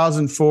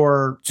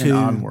 2004 and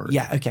onward.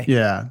 Yeah, okay.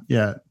 Yeah,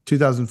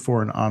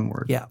 2004 and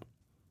onward. Yeah.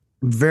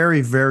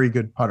 Very, very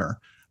good putter.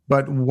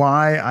 But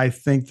why I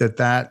think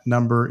that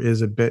number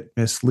is a bit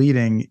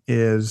misleading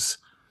is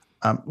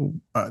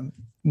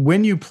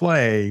when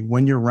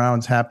your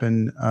rounds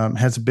happen,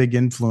 has a big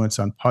influence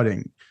on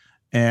putting.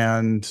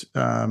 And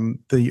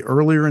the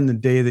earlier in the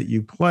day that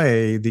you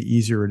play, the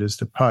easier it is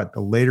to putt. The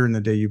later in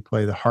the day you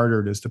play, the harder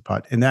it is to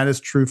putt. And that is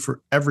true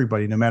for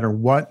everybody, no matter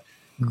what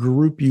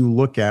group you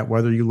look at,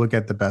 whether you look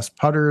at the best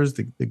putters,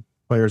 the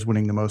players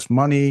winning the most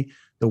money,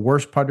 the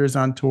worst putters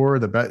on tour,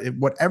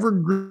 whatever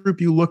group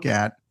you look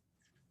at,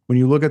 when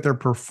you look at their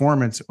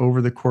performance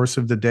over the course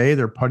of the day,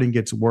 their putting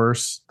gets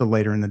worse the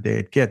later in the day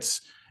it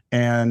gets.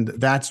 And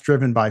that's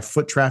driven by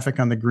foot traffic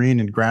on the green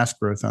and grass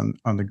growth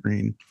on the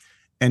green.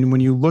 And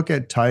when you look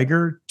at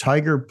Tiger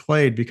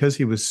played, because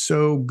he was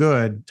so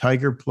good,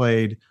 Tiger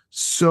played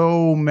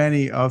so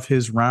many of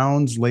his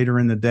rounds later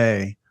in the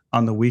day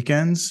on the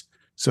weekends.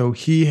 So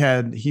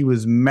he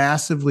was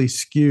massively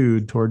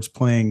skewed towards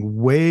playing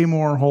way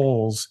more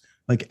holes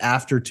like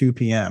after 2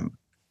 p.m.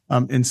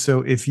 And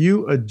so if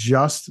you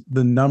adjust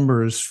the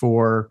numbers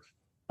for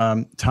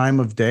time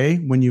of day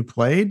when you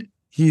played,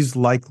 he's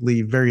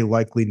very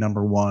likely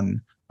number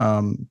one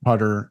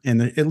putter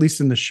at least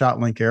in the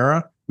ShotLink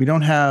era. We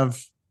don't have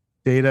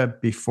data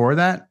before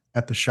that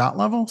at the shot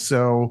level,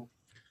 so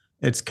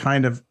it's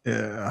kind of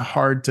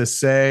hard to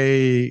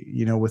say,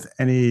 with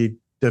any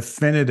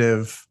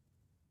definitive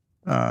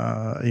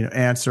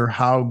answer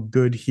how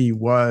good he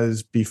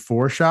was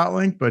before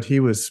ShotLink, but he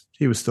was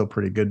still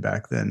pretty good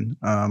back then.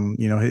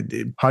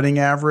 His putting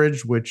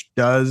average, which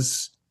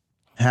does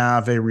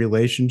have a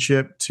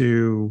relationship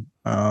to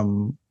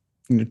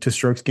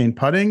strokes gained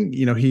putting,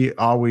 he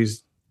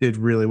always did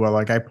really well.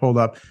 Like I pulled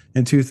up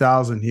in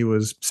 2000, he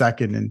was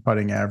second in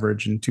putting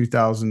average. In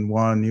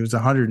 2001, he was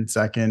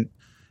 102nd.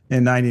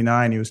 In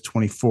 99, he was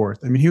 24th.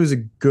 I mean, he was a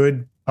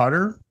good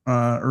putter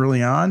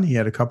early on. He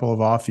had a couple of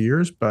off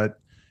years, but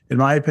in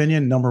my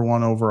opinion, number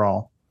one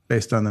overall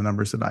based on the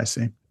numbers that I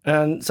see.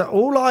 And so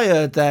all I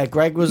heard there,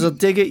 Greg, was a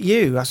dig at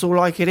you. That's all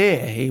I could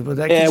hear. Hear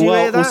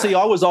that? See,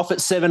 I was off at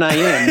 7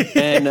 a.m.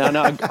 and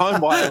I'm home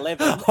by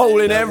 11.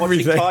 Hole in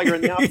everything. Tiger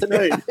in the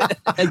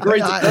afternoon.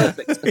 Greens are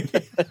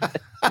perfect.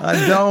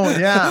 I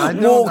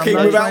don't. Walking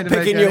without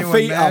picking your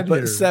feet up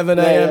at 7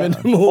 a.m. in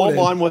the morning.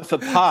 All mine were for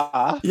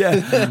par.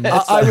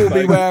 Yeah. I will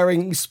be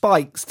wearing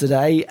spikes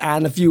today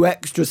and a few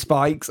extra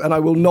spikes, and I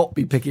will not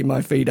be picking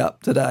my feet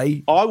up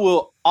today.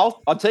 I'll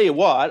tell you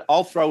what,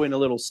 I'll throw in a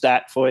little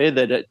stat for you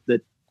that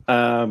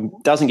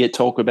doesn't get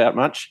talked about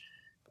much.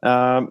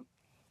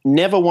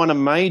 Never won a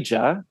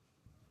major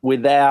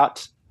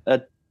without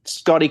a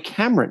Scotty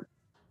Cameron.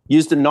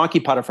 Used a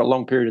Nike putter for a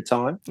long period of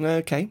time.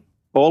 Okay.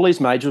 All his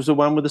majors were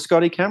won with a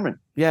Scotty Cameron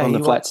on the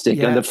flat stick.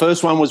 Yeah. And the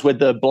first one was with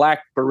the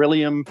black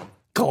beryllium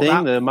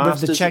thing, the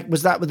Masters.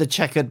 Was that with the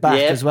checkered back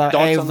as well?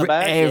 Dots on the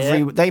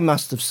back, They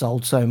must have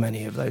sold so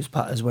many of those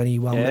putters when he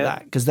won with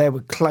that, because there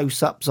were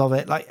close-ups of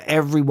it. Like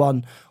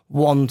everyone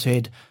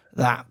wanted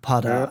that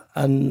putter,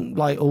 and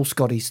like all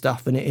Scotty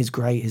stuff, and it is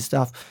great, his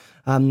stuff.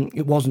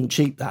 It wasn't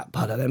cheap, that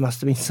putter. There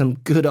must have been some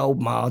good old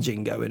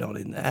margin going on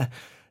in there.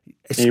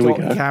 Scott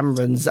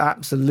Cameron's,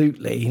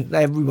 absolutely.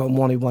 Everyone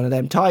wanted one of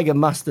them. Tiger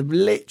must have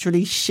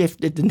literally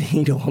shifted the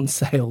needle on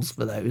sales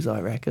for those, I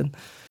reckon.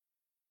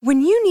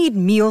 When you need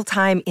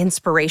mealtime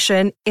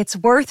inspiration, it's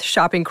worth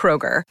shopping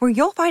Kroger, where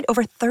you'll find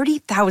over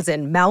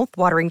 30,000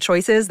 mouth-watering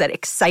choices that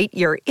excite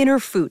your inner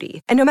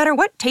foodie. And no matter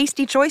what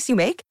tasty choice you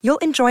make, you'll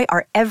enjoy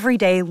our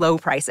everyday low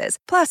prices,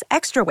 plus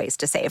extra ways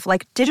to save,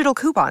 like digital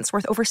coupons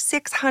worth over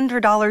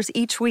 $600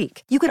 each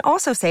week. You can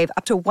also save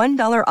up to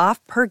 $1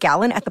 off per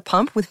gallon at the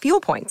pump with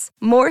fuel points.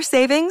 More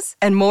savings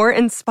and more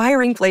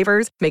inspiring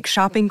flavors make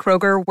shopping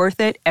Kroger worth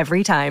it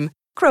every time.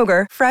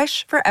 Kroger,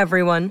 fresh for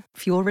everyone.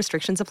 Fuel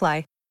restrictions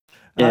apply.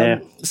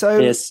 So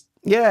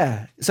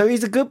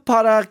he's a good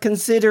putter,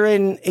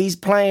 considering he's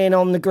playing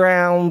on the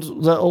ground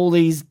that all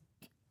these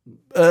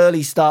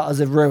early starters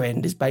have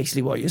ruined, is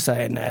basically what you're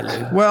saying there,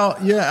 Lou. Well,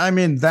 yeah, I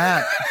mean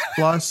that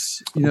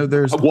plus,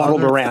 there's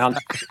waddled around.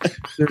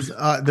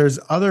 there's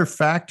other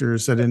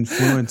factors that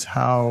influence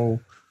how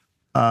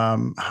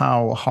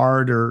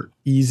hard or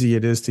easy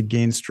it is to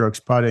gain strokes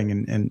putting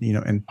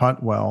and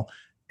putt well.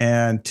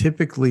 And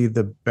typically,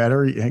 the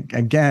better.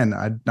 Again,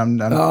 I'm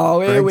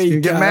here we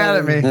go. Get mad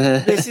at me.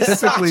 This is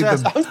typically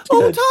Tiger's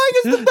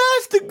the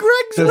best, and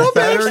Greg's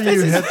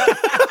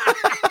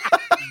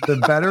the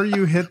better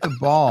you hit the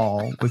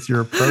ball with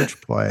your approach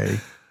play,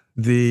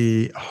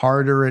 the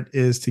harder it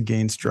is to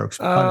gain strokes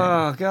putting.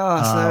 Oh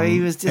gosh, so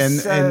he was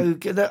just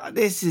good.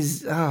 This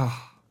is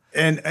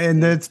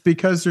and that's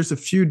because there's a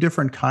few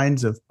different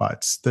kinds of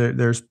putts.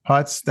 There's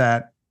putts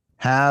that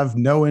have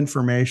no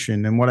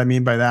information. And what I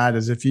mean by that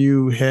is if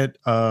you hit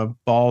a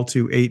ball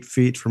to 8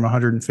 feet from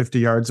 150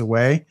 yards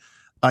away,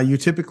 you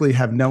typically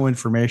have no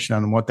information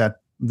on what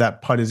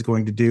that putt is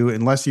going to do,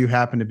 unless you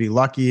happen to be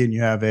lucky and you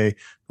have a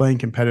playing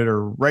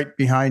competitor right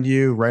behind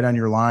you, right on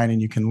your line,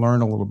 and you can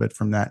learn a little bit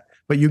from that.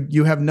 But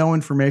you have no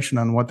information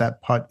on what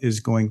that putt is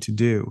going to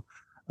do,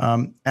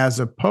 as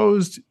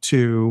opposed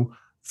to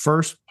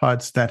first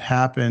putts that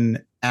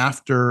happen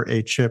after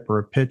a chip or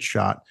a pitch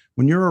shot.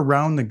 When you're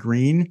around the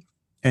green,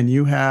 and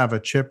you have a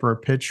chip or a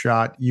pitch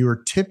shot, you're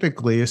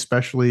typically,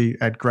 especially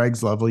at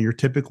Greg's level, you're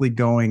typically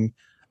going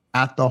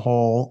at the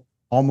hole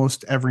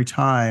almost every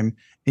time,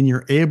 and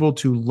you're able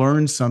to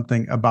learn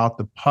something about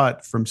the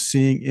putt from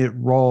seeing it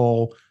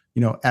roll,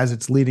 as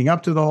it's leading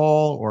up to the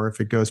hole, or if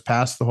it goes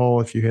past the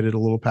hole, if you hit it a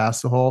little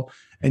past the hole,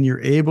 and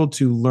you're able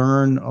to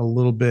learn a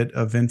little bit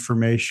of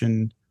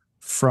information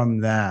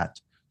from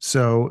that.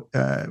 So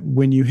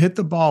when you hit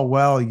the ball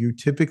well, you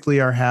typically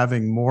are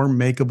having more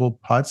makeable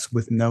putts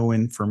with no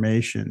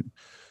information.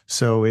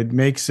 So it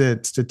makes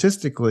it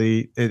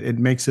statistically, it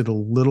makes it a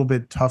little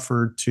bit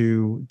tougher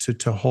to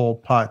hole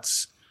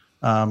putts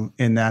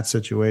in that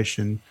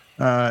situation.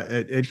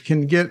 It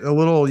can get a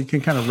little, you can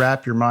kind of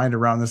wrap your mind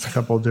around this a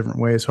couple of different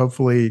ways.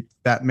 Hopefully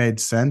that made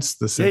sense,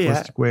 the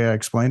simplistic way I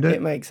explained it.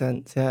 It makes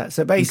sense, yeah.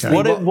 So basically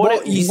okay.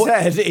 what you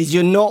said is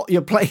you're not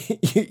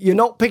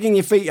picking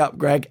your feet up,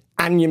 Greg,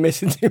 and you're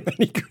missing too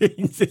many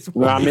greens.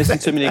 No, I'm missing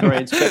too many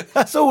greens. But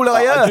that's all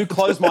I heard. I do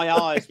close my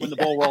eyes when the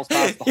ball rolls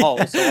past the hole,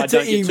 so I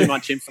don't get too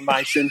much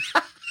information,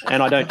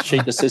 and I don't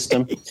cheat the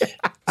system,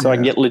 so I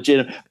can get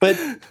legitimate. But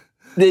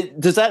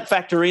does that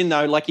factor in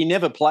though? Like he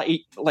never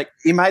played. Like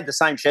he made the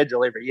same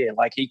schedule every year.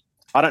 Like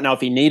I don't know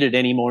if he needed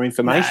any more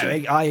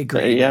information. No, I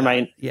agree. Yeah,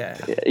 I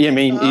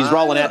mean, he's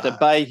rolling out to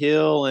Bay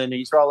Hill and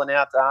he's rolling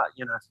out to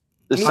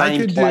the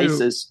same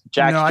places.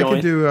 Jack's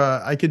joint.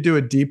 I could do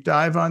a deep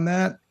dive on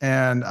that,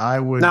 and I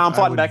would. No, I'm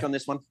fighting back on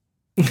this one.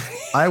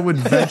 I would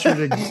venture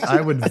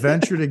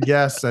to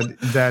guess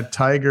that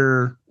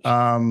Tiger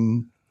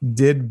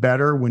did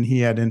better when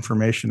he had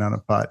information on a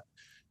putt.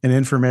 And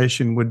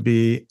information would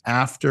be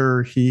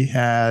after he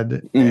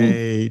had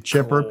a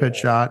chip or a pitch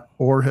shot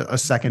or a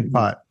second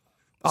putt.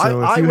 So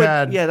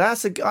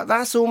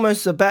that's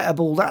almost a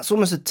bettable. That's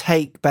almost a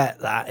take bet,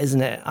 that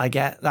isn't it? I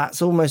get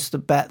that's almost a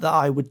bet that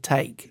I would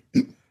take.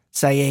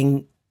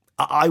 Saying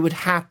I would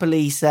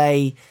happily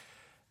say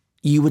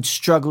you would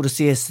struggle to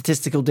see a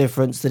statistical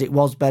difference that it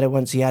was better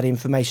once he had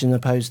information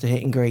opposed to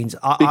hitting greens.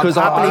 Because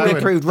I'll happily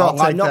be proved wrong.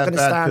 I'm not going to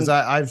stand because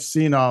I've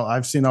seen all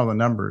the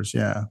numbers.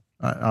 Yeah.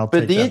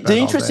 But the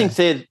interesting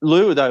thing,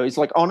 Lou, though, is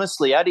like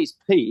honestly at his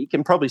peak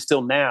and probably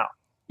still now,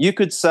 you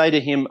could say to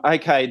him,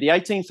 okay, the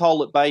 18th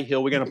hole at Bay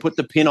Hill, we're going to put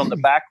the pin on the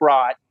back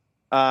right.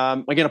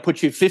 We're going to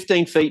put you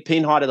 15 feet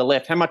pin high to the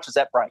left. How much does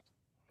that break?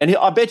 And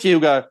I bet you he'll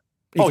go,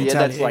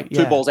 that's like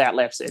two balls out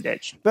left, said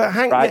Edge. But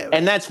right?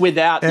 And that's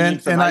without the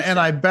information. And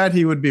I bet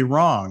he would be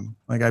wrong.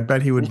 Like, I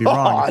bet he would be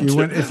wrong.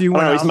 If you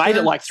went he's made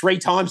it like 3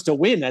 times to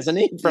win, hasn't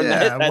he? From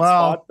that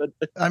spot. But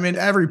I mean,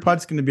 every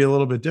putt's going to be a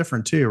little bit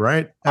different too,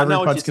 right? Every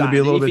putt's going to be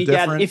a little bit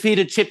different. If he'd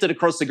have chipped it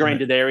across the green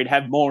to there, he'd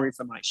have more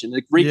information.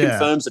 It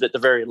reconfirms it at the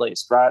very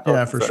least, right?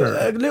 Yeah, for sure.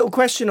 A little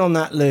question on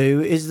that,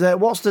 Lou, is that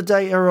what's the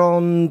data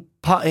on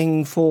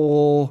putting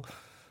for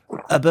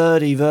a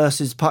birdie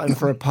versus putting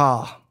for a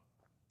par?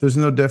 There's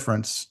no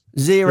difference.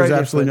 Zero. There's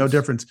absolutely no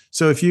difference.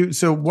 So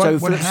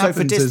what happens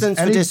for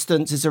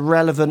distance, it's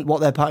irrelevant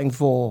what they're putting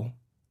for.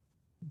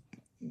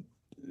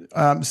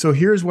 So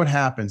here's what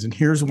happens, and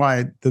here's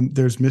why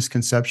there's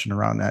misconception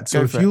around that.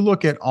 So if you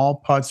look at all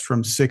putts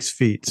from 6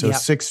 feet,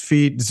 6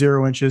 feet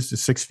 0 inches to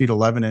 6 feet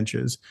 11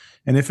 inches,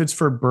 and if it's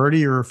for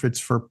birdie or if it's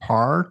for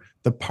par,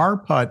 the par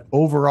putt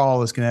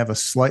overall is going to have a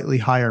slightly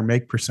higher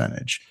make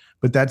percentage.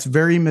 But that's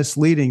very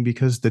misleading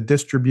because the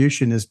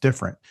distribution is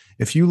different.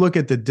 If you look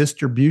at the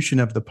distribution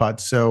of the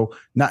putts,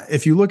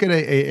 if you look at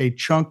a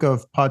chunk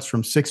of putts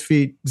from 6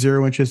 feet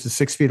 0 inches to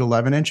 6 feet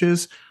 11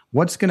 inches,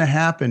 what's going to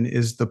happen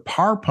is the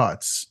par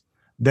putts,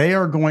 they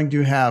are going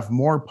to have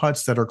more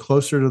putts that are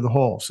closer to the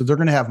hole. So they're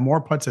going to have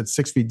more putts at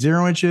 6 feet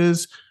 0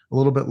 inches, a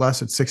little bit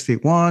less at 6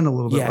 feet 1, a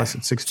little bit less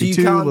at 6 feet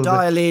 2. So you can't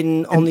dial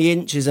in on the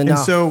inches enough.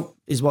 And so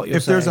is what you're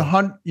if saying.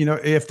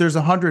 If there's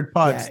 100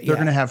 putts, they're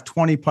going to have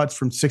 20 putts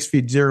from 6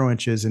 feet 0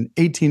 inches and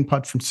 18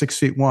 putts from 6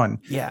 feet 1.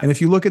 Yeah. And if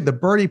you look at the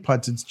birdie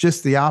putts, it's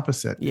just the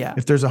opposite. Yeah.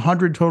 If there's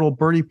 100 total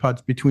birdie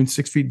putts between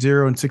 6 feet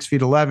 0 and 6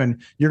 feet 11,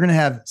 you're going to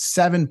have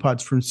 7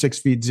 putts from 6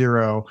 feet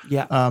 0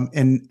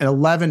 and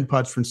 11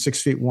 putts from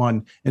 6 feet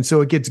 1. And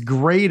so it gets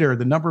greater.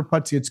 The number of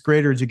putts gets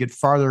greater as you get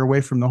farther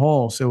away from the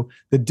hole. So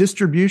the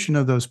distribution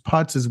of those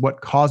putts is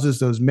what causes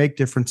those make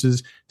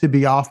differences to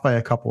be off by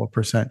a couple of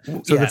percent.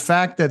 So the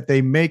fact that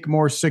they make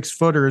more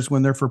 6-footers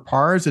when they're for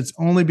pars, it's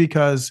only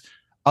because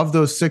of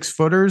those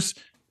 6-footers,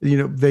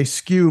 they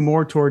skew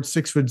more towards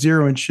 6 foot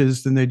 0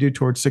 inches than they do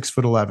towards 6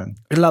 foot 11.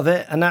 I love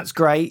it. And that's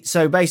great.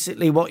 So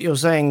basically what you're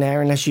saying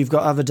there, unless you've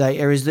got other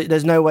data, is that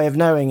there's no way of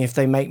knowing if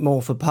they make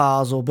more for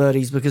pars or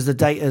birdies because the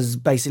data is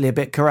basically a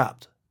bit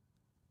corrupt.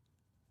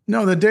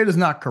 No, the data is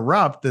not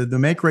corrupt. The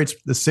make rate's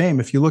the same.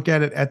 If you look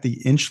at it at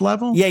the inch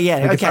level. Okay.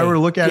 If I were to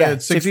look at it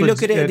at 6 so if you foot,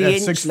 look at it at the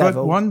inch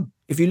level, 1,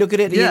 if you look at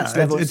it at the inch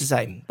level, it's the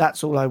same.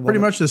 That's all I want. Pretty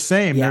much the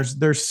same. Yeah.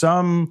 There's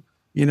some,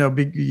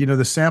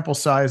 the sample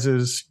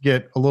sizes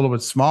get a little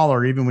bit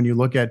smaller, even when you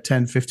look at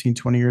 10, 15,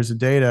 20 years of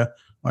data.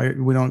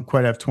 We don't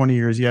quite have 20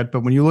 years yet,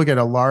 but when you look at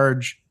a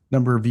large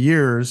number of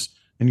years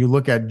and you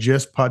look at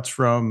just putts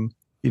from,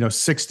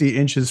 60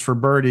 inches for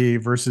birdie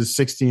versus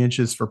 60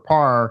 inches for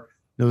par,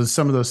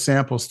 some of those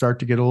samples start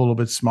to get a little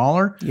bit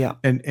smaller. Yeah.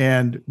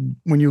 And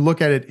when you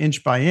look at it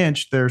inch by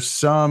inch, there's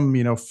some,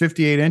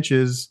 58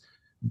 inches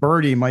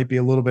birdie might be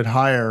a little bit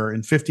higher,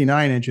 and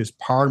 59 inches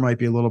par might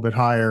be a little bit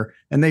higher,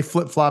 and they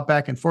flip flop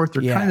back and forth.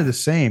 They're kind of the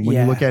same when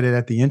you look at it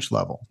at the inch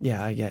level.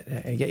 Yeah, I get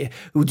you.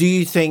 Well, do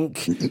you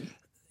think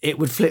it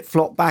would flip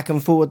flop back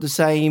and forward the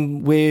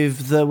same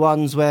with the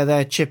ones where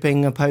they're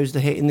chipping opposed to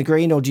hitting the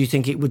green, or do you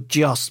think it would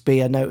just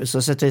be a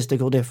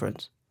statistical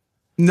difference?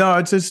 No,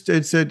 it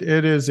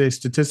is a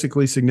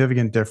statistically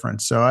significant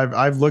difference. So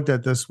I've looked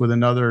at this with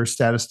another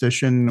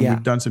statistician. Yeah.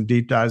 We've done some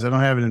deep dives. I don't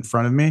have it in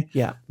front of me.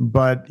 Yeah.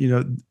 But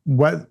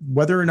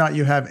whether or not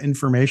you have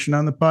information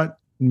on the putt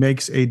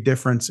makes a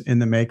difference in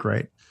the make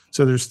rate.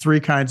 So there's three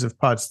kinds of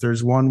putts.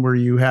 There's one where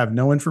you have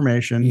no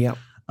information. Yeah.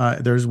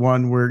 There's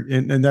one where,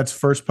 and that's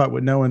first putt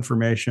with no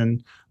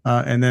information.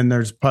 And then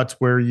there's putts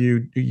where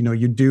you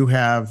do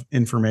have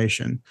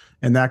information,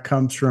 and that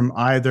comes from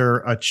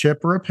either a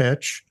chip or a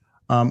pitch.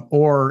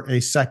 Or a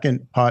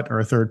second putt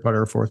or a third putt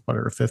or a fourth putt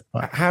or a fifth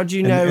putt. How do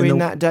you know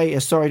that data?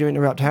 Sorry to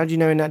interrupt. How do you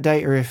know in that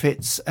data if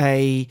it's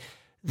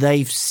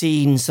they've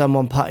seen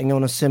someone putting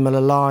on a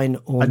similar line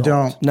or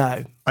not?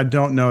 I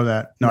don't know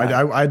that. No.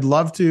 I'd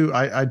love to.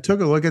 I took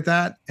a look at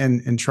that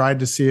and tried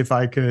to see if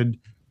I could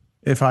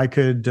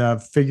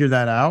figure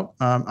that out.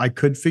 I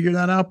could figure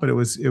that out, but it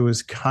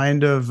was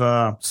kind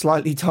of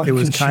slightly time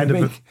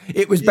consuming.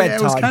 It was bedtime.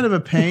 It was kind of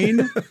a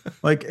pain.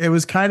 It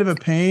was kind of a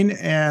pain,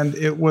 and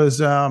it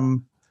was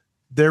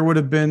there would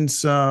have been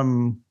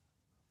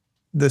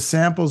the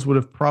samples would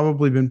have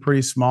probably been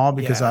pretty small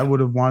because I would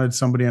have wanted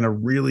somebody on a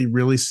really,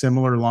 really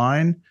similar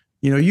line.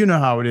 You know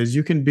how it is.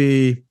 You can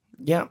be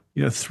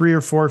 3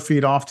 or 4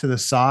 feet off to the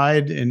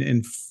side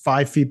and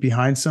 5 feet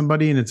behind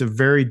somebody, and it's a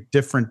very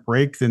different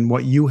break than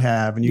what you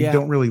have, and you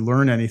don't really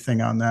learn anything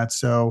on that.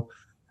 So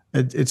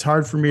it's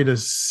hard for me to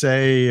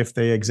say if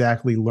they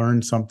exactly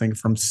learned something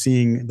from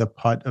seeing the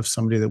putt of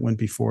somebody that went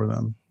before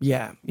them.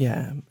 Yeah.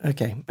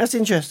 Okay, that's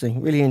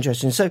interesting. Really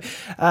interesting. So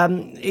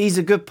he's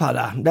a good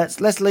putter.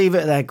 Let's leave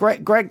it there.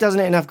 Greg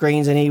doesn't hit enough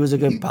greens, and he was a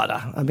good putter.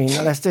 I mean,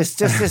 let's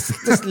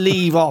just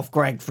leave off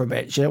Greg for a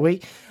bit, shall we?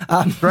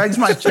 Greg's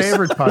my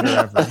favorite putter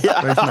ever.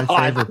 Greg's my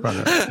favorite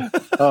putter.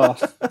 Oh,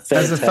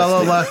 as a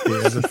fellow lefty.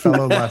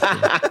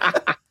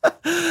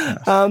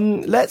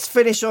 Let's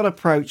finish on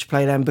approach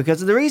play then,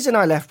 because the reason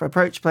I left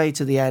approach play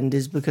to the end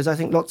is because I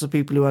think lots of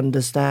people who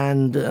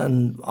understand,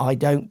 and I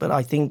don't, but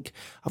I think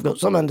I've got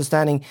some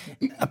understanding,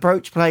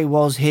 approach play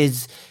was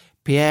his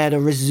pierre de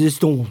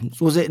resistance,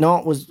 was it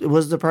not? Was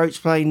the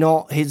approach play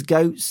not his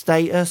GOAT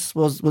status?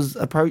 Was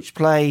approach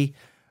play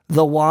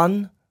the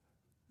one?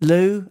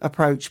 Lou,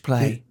 approach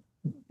play.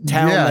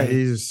 Tell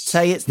me.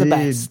 Say it's the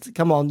best.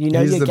 Come on,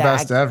 he's the gag.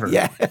 Best ever.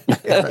 Yeah.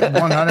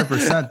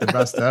 100% the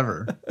best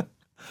ever.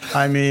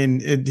 I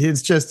mean,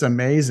 it's just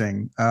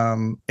amazing.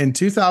 In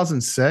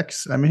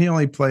 2006, I mean, he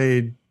only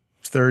played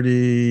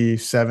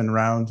 37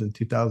 rounds in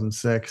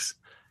 2006.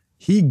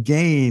 He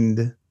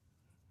gained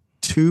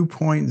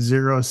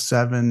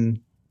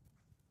 2.07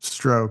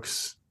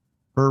 strokes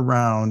per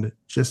round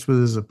just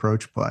with his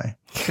approach play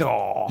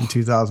in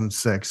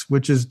 2006,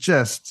 which is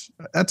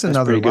that's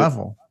another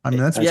level. I mean,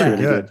 that's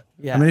pretty good.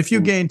 Yeah. I mean, if you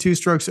gain 2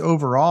 strokes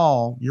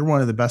overall, you're one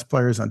of the best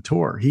players on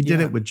tour. He did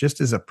it with just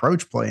his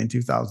approach play in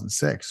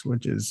 2006,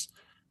 which is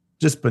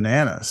just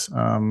bananas.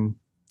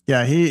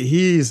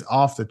 He's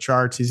off the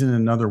charts. He's in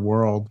another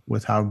world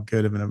with how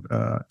good of an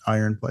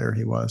iron player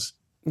he was.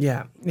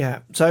 Yeah.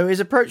 So his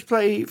approach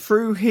play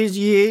through his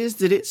years,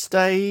 did it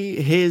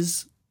stay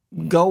his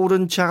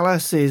golden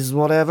chalice, is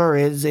whatever,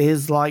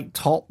 is like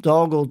top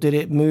dog, or did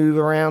it move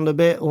around a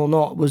bit or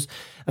not?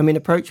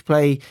 Approach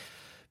play,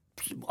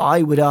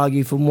 I would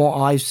argue from what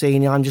I've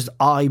seen, I'm just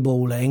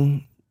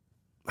eyeballing,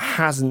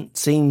 hasn't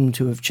seemed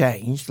to have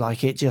changed.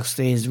 Like, it just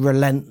is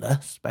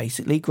relentless,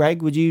 basically.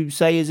 Greg, would you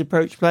say his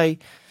approach play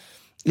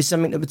is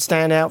something that would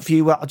stand out for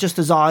you, just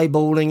as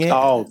eyeballing it?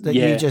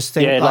 You just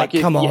think,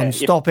 come on,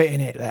 stop it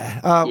in it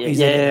there.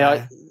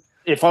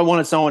 If I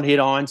wanted someone to hit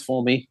irons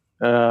for me,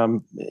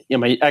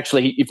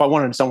 actually, if I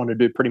wanted someone to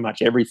do pretty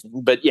much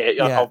everything, but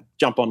I'll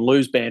jump on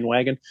Lou's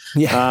bandwagon.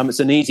 It's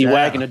an easy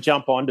wagon to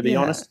jump on, to be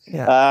honest.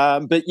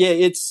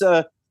 It's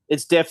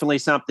definitely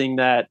something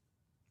that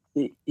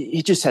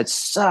he just had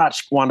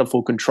such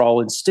wonderful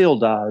control and still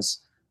does,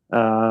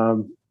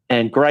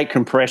 and great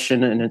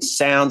compression, and it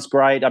sounds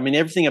great. I mean,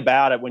 everything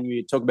about it, when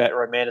you talk about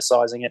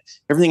romanticizing it,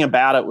 everything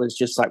about it was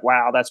just like,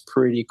 wow, that's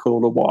pretty cool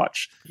to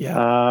watch.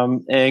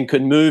 And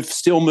could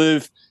still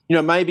move,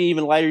 maybe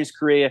even later in his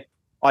career,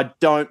 I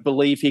don't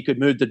believe he could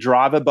move the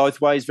driver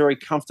both ways very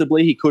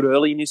comfortably. He could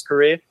early in his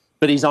career,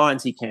 but his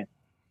irons he can.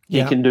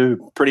 He can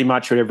do pretty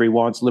much whatever he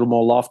wants, a little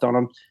more loft on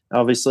him,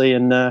 obviously,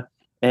 and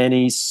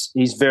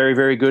he's very,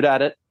 very good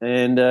at it.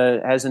 And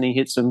hasn't he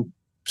hit some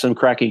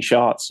cracking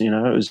shots? It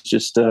was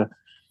just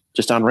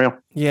unreal.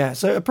 Yeah.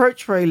 So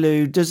approach play,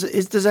 Lou,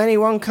 does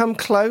anyone come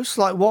close?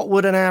 Like, what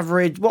would an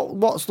average?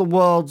 What's the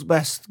world's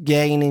best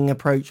gaining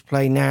approach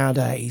play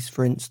nowadays?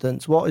 For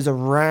instance, what is a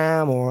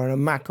Ram or a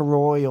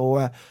McIlroy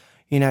or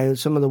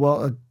some of the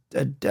world,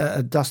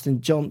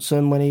 Dustin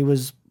Johnson when he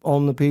was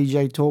on the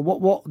PGA Tour.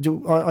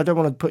 I don't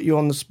want to put you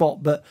on the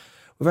spot, but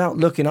without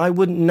looking, I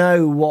wouldn't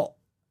know what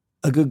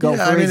a good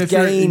golfer is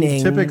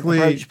gaining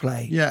approach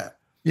play.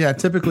 Yeah.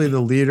 Typically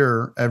the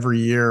leader every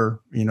year,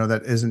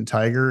 that isn't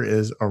Tiger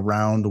is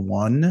around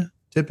 1.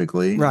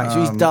 Typically, right? So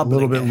he's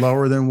doubling a little bit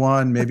lower than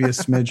 1, maybe a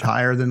smidge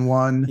higher than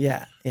 1.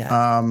 Yeah.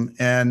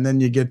 And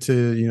then you get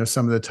to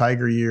some of the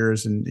Tiger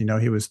years, and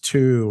he was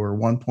 2 or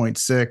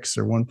 1.6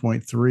 or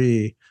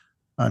 1.3.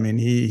 I mean,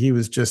 he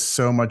was just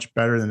so much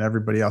better than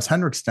everybody else.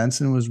 Henrik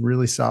Stenson was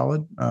really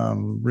solid.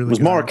 Was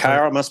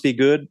Morikawa must be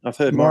good? I've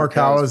heard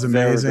Morikawa is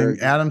amazing. Very,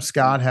 very Adam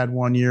Scott had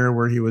 1 year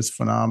where he was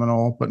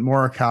phenomenal, but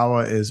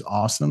Morikawa is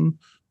awesome.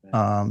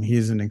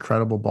 He's an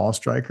incredible ball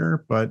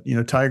striker, but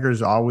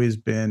Tiger's always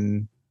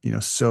been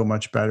so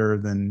much better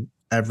than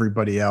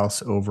everybody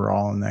else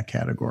overall in that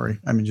category.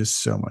 I mean,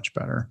 just so much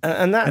better.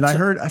 And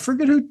I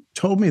forget who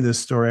told me this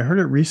story. I heard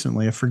it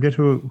recently. I forget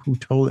who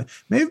told it.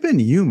 May have been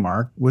you,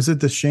 Mark. Was it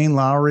the Shane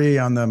Lowry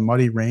on the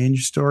Muddy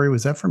Range story?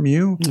 Was that from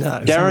you? No.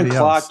 Darren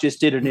Clark just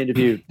did an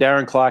interview.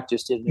 on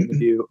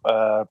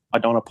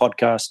a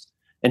podcast.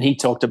 And he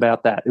talked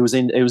about that. It was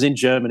in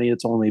Germany the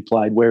time he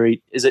played, where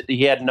he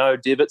had no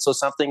divots or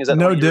something? Is that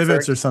no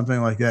divots or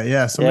something like that?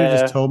 Yeah, somebody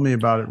just told me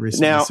about it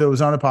recently. So it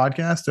was on a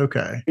podcast.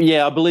 Okay.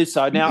 Yeah, I believe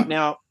so.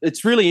 Now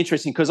it's really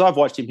interesting because I've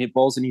watched him hit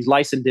balls and he's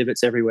lacing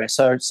divots everywhere.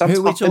 So sometimes,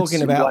 who are we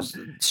talking about?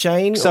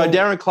 Shane? So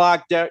Darren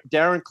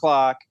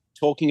Clark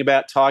talking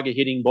about Tiger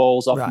hitting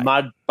balls off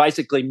mud,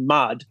 basically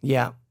mud.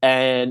 Yeah.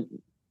 And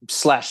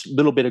 /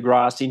 little bit of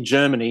grass in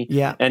Germany.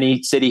 Yeah. And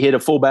he said he hit a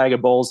full bag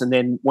of balls and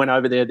then went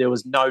over there. There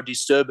was no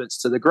disturbance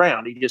to the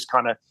ground. He just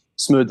kind of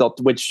smoothed up,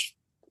 which,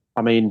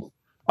 I mean,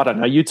 I don't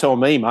know. You tell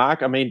me,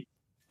 Mark. I mean,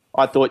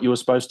 I thought you were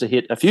supposed to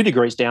hit a few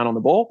degrees down on the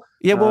ball.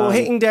 Yeah, well,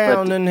 hitting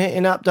down and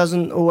hitting up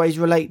doesn't always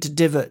relate to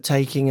divot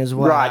taking as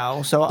well.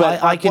 Right. So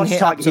I can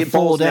hit up to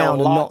 4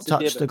 down and not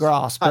touch the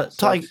grass. But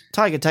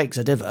Tiger takes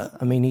a divot.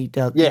 I mean, he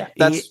does. Yeah,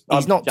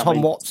 he's not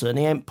Tom Watson.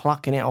 He ain't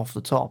plucking it off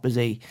the top, is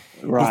he?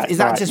 Right. Is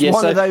that just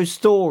one of those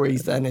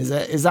stories then? Is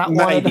it? Is that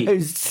one of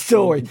those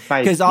stories?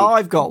 Because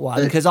I've got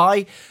one. Because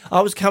I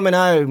was coming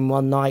home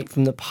one night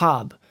from the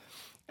pub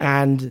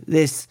and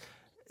this...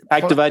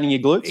 Activating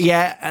your glutes?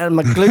 Yeah, and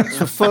my glutes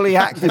were fully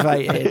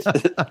activated.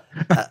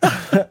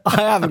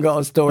 I haven't got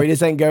a story.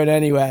 This ain't going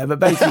anywhere. But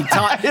basically,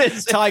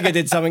 Tiger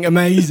did something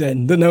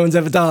amazing that no one's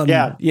ever done.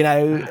 Yeah.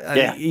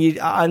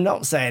 I'm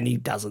not saying he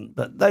doesn't,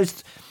 but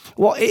it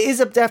is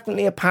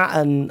definitely a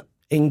pattern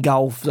in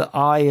golf that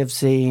I have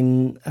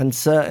seen, and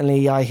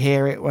certainly I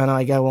hear it when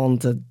I go on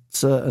to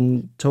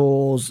certain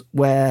tours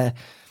where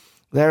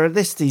there are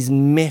these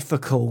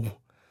mythical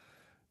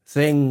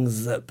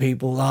things that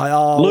people like.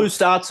 Lou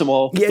starts them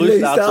all. Yeah, Lou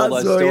starts all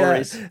those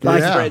stories.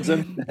 Yeah. Spreads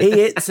them. He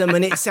hits them,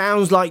 and it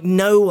sounds like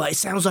no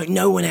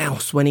one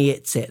else when he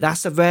hits it.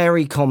 That's a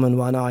very common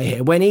one I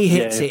hear. When he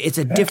hits it, it's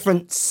a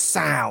different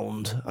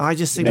sound. I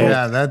just think,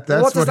 that's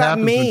what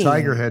happens when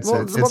Tiger hits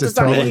it. It's a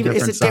totally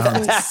different sound. It's a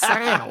different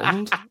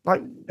sound.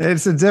 Like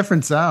it's a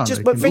different sound.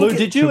 Lou,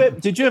 did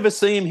you ever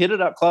see him hit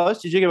it up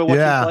close? Did you ever watch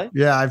him play?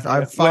 Yeah,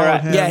 I've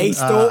followed him. Yeah, he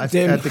stalked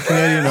him at the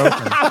Canadian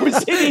Open. I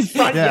was in his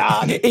front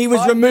yard. He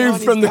was removed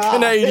from the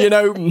Canadian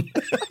Open.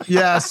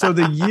 Yeah, so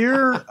the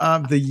year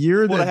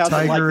that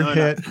Tiger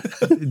hit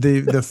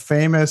the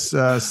famous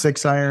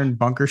 6-iron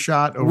bunker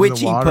shot over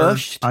the water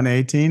on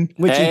 18,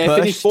 which he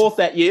finished 4th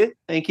that year.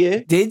 Thank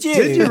you. Did you?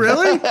 Did you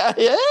really?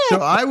 Yeah.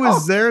 So I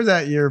was there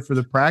that year for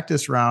the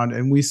practice round,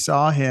 and we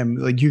saw him.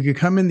 Like you could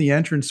come in the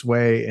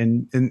entranceway,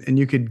 and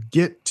you could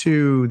get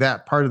to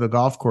that part of the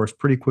golf course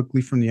pretty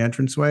quickly from the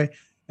entranceway.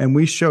 And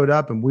we showed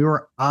up and we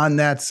were on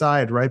that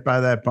side right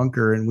by that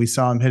bunker, and we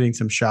saw him hitting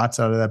some shots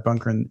out of that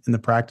bunker in the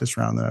practice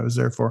round that I was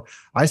there for.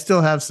 I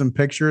still have some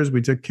pictures.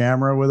 We took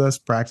camera with us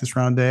practice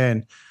round day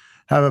and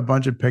have a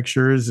bunch of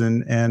pictures.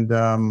 And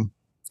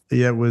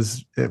it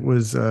was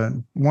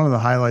one of the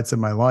highlights of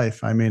my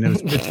life. I mean,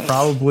 it's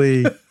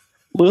probably...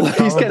 Well,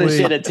 he's going to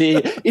shed a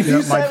tear. If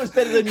you say it was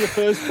better than your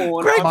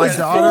firstborn, Greg was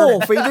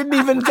 4th. He didn't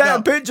even take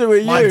a picture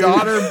with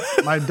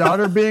you. My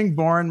daughter being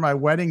born, my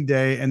wedding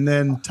day, and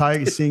then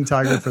seeing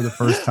Tiger for the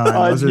first time.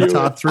 Those are the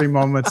top 3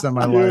 moments of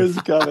my life. It was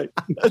coming.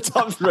 The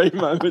top 3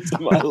 moments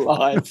of my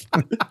life.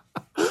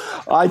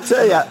 I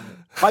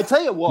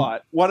tell you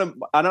what.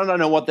 I don't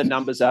know what the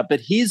numbers are,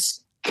 but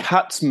his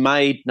cuts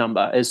made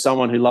number, as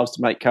someone who loves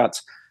to make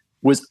cuts,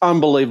 was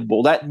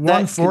unbelievable. That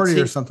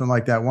 140 or something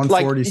like that.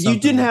 140 something. You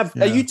didn't have.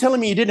 Are you telling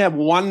me you didn't have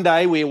one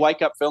day where you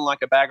wake up feeling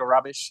like a bag of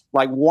rubbish?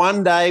 Like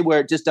one day where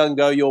it just doesn't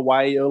go your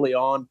way early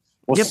on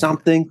or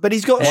something? But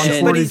he's got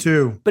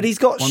 142. But he's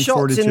got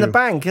shots in the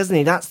bank, hasn't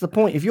he? That's the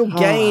point. If you're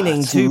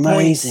gaining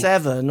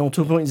 2.7 or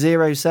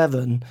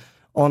 2.07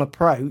 on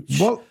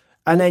approach,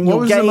 and then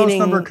you're gaining the most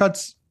number of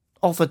cuts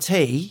off a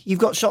tee, you've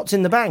got shots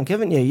in the bank,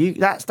 haven't you?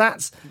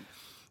 That's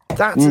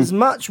as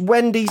much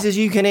Wendy's as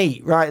you can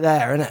eat right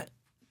there, isn't it?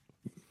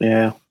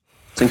 Yeah,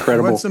 it's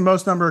incredible. What's the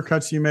most number of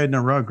cuts you made in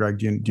a row, Greg?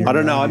 Do you I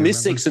don't know. I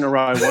missed 6 in a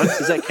row once.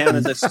 Does that count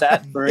as a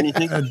stat or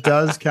anything? It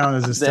does count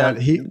as a stat.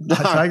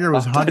 Tiger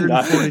was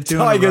 142.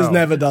 Tiger's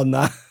never done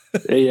that.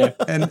 Yeah.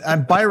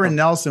 And Byron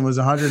Nelson was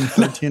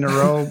 113 in a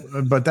row,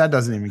 but that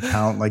doesn't even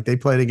count. Like they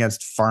played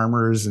against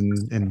farmers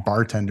and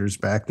bartenders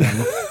back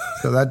then,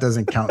 so that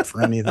doesn't count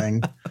for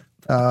anything.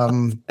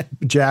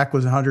 Jack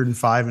was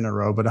 105 in a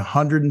row, but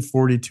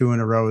 142 in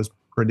a row is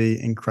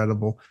pretty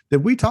incredible.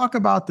 Did we talk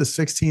about the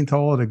 16th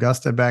hole at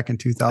Augusta back in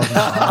 2005?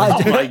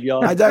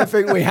 I don't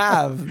think we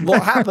have.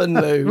 What happened,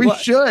 Lou? We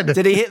should.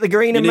 Did he hit the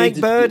green and make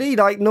birdie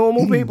like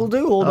normal people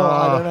do, or not?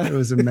 I don't know. It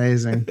was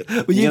amazing.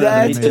 Were you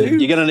there too?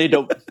 You're gonna need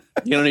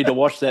to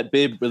wash that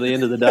bib at the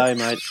end of the day,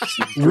 mate.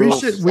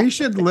 We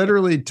should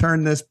literally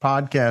turn this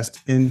podcast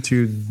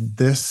into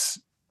this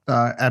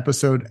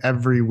episode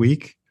every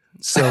week.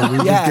 So we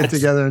just get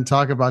together and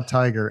talk about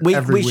Tiger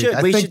every week.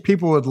 I think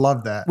people would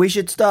love that. We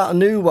should start a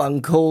new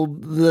one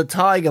called the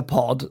Tiger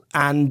Pod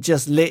and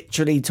just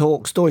literally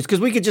talk stories,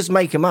 because we could just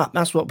make them up.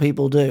 That's what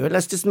people do.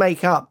 Let's just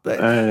make up.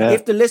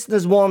 If the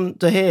listeners want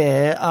to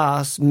hear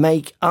us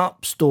make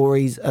up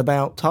stories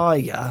about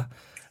Tiger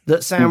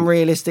that sound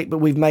realistic, but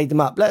we've made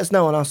them up, let us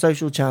know on our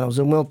social channels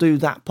and we'll do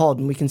that pod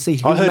and we can see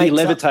who I heard he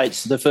makes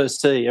levitates the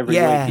first tee every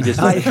week. He just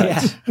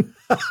levitates.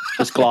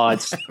 Just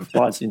glides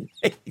in.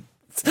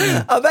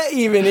 I bet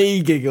even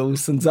he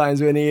giggles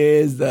sometimes when he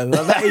hears them.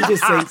 I bet he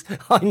just thinks,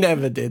 I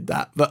never did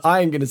that, but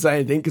I ain't going to say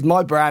anything because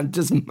my brand's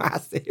just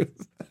massive.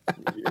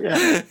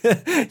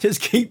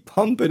 Just keep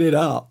pumping it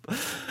up.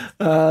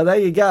 There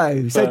you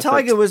go. So Perfect.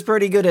 Tiger was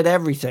pretty good at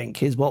everything,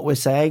 is what we're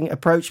saying.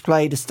 Approach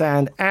play to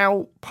stand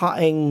out,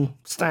 putting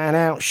stand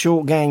out,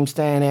 short game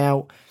stand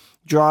out,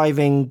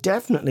 driving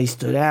definitely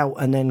stood out,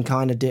 and then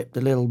kind of dipped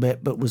a little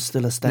bit, but was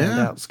still a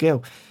standout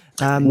skill.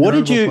 What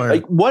did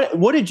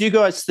you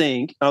guys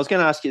think? I was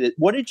going to ask you that.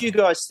 What did you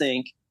guys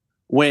think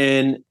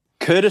when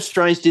Curtis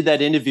Strange did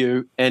that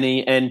interview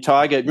and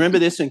Tiger? Remember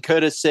this? And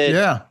Curtis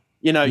said,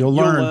 you'll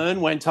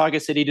learn when Tiger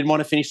said he didn't want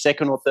to finish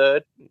second or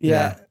third.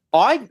 Yeah.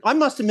 I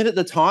must admit at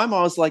the time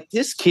I was like,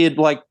 this kid,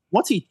 like,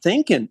 what's he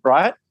thinking,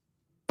 right?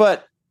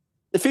 But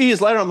a few years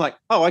later, I'm like,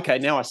 oh, okay,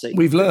 now I see.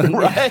 We've learned,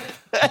 right?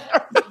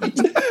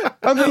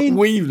 I mean,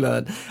 we've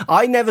learned.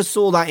 I never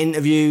saw that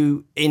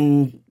interview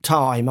in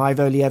time. I've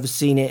only ever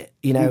seen it,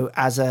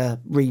 as a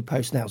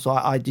repost now. So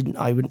I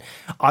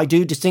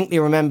do distinctly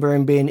remember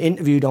him being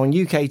interviewed on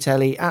UK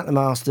telly at the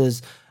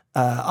Masters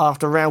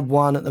after round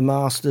one at the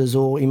Masters,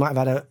 or he might have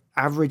had an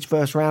average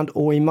first round,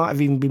 or he might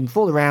have even been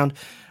before the round.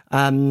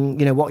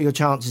 What are your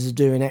chances of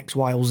doing X,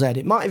 Y, or Z?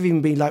 It might have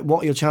even been like,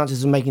 what are your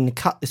chances of making the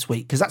cut this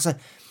week? Because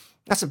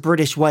that's a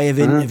British way of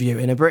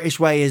interviewing. A British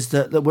way is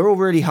that we're all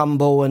really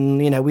humble and,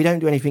 we don't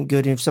do anything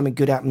good. And if something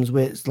good happens,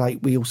 it's like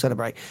we all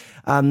celebrate.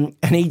 And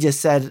he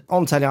just said,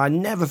 on telly, I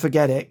never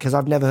forget it because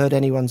I've never heard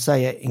anyone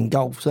say it in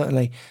golf,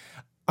 certainly,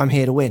 I'm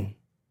here to win.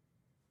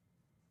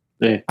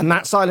 Yeah. And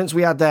that silence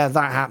we had there,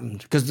 that happened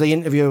because the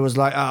interviewer was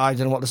like, I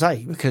don't know what to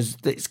say, because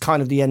it's kind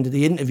of the end of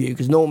the interview,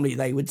 because normally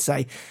they would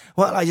say,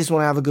 well, I just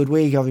want to have a good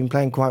week. I've been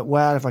playing quite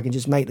well. If I can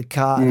just make the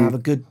cut and have a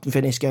good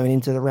finish going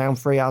into the round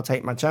 3, I'll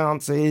take my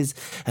chances.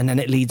 And then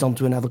it leads on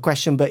to another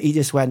question. But he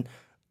just went,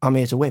 I'm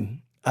here to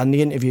win. And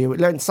the interviewer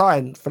went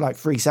silent for like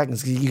 3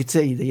 seconds because you could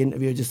see the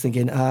interviewer just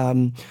thinking,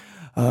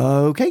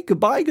 okay,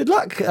 goodbye, good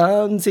luck.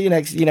 See you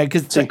next,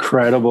 because it's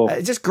incredible.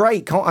 It's just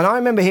great. And I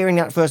remember hearing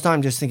that first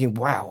time just thinking,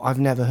 wow, I've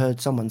never heard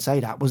someone say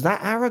that. Was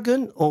that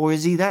arrogant or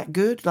is he that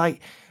good?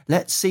 Like,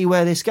 let's see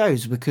where this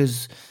goes,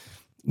 because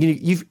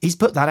he's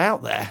put that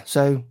out there.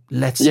 So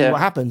let's see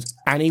what happens.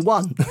 And he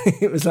won.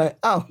 It was like,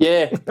 oh.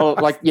 Yeah. Well,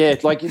 like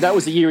that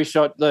was the year he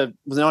shot, was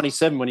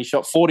 97 when he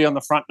shot 40 on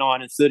the front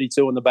 9 and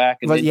 32 on the back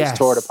and then just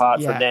tore it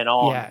apart from then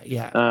on.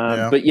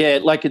 But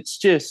it's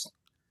just,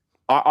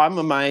 I'm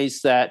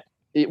amazed that,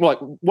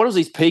 what was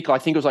his peak? I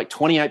think it was like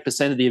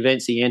 28% of the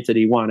events he entered,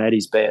 he won at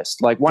his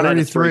best. Like 1 out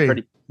of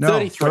 3.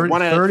 33.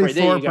 1 out of 3.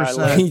 There you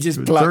go. He just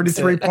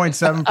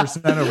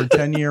 33.7% over a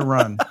 10-year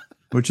run,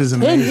 which is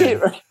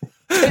amazing.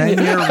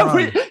 10-year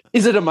run.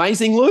 Is it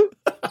amazing, Lou?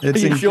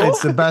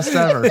 It's the best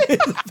ever.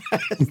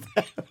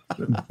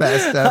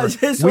 Best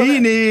ever.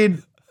 We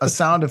need a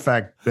sound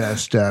effect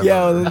best ever.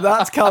 Yeah, well,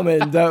 that's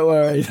coming. Don't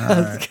worry.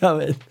 That's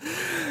coming.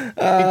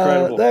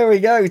 Incredible. There we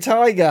go,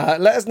 Tiger.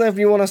 Let us know if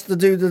you want us to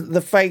do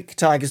the fake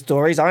Tiger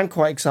stories. I'm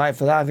quite excited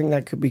for that. I think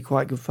that could be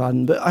quite good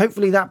fun. But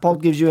hopefully that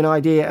pod gives you an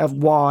idea of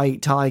why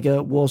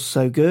Tiger was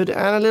so good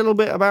and a little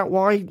bit about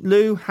why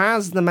Lou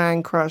has the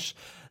man crush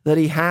that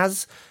he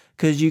has.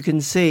 Because you can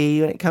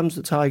see when it comes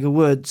to Tiger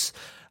Woods,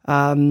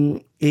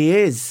 he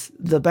is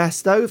the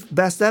best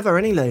ever,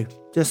 isn't he, Lou?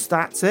 Just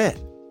that's it.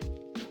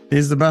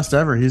 He's the best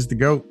ever. He's the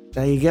GOAT.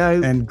 There you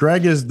go. And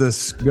Greg is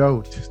the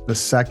GOAT, the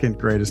second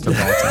greatest of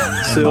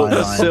all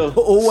time.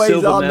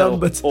 Always our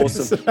number 2.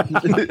 Awesome.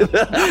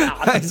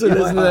 Thanks for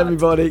listening,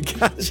 everybody.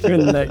 Catch you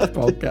in the next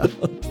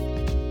podcast.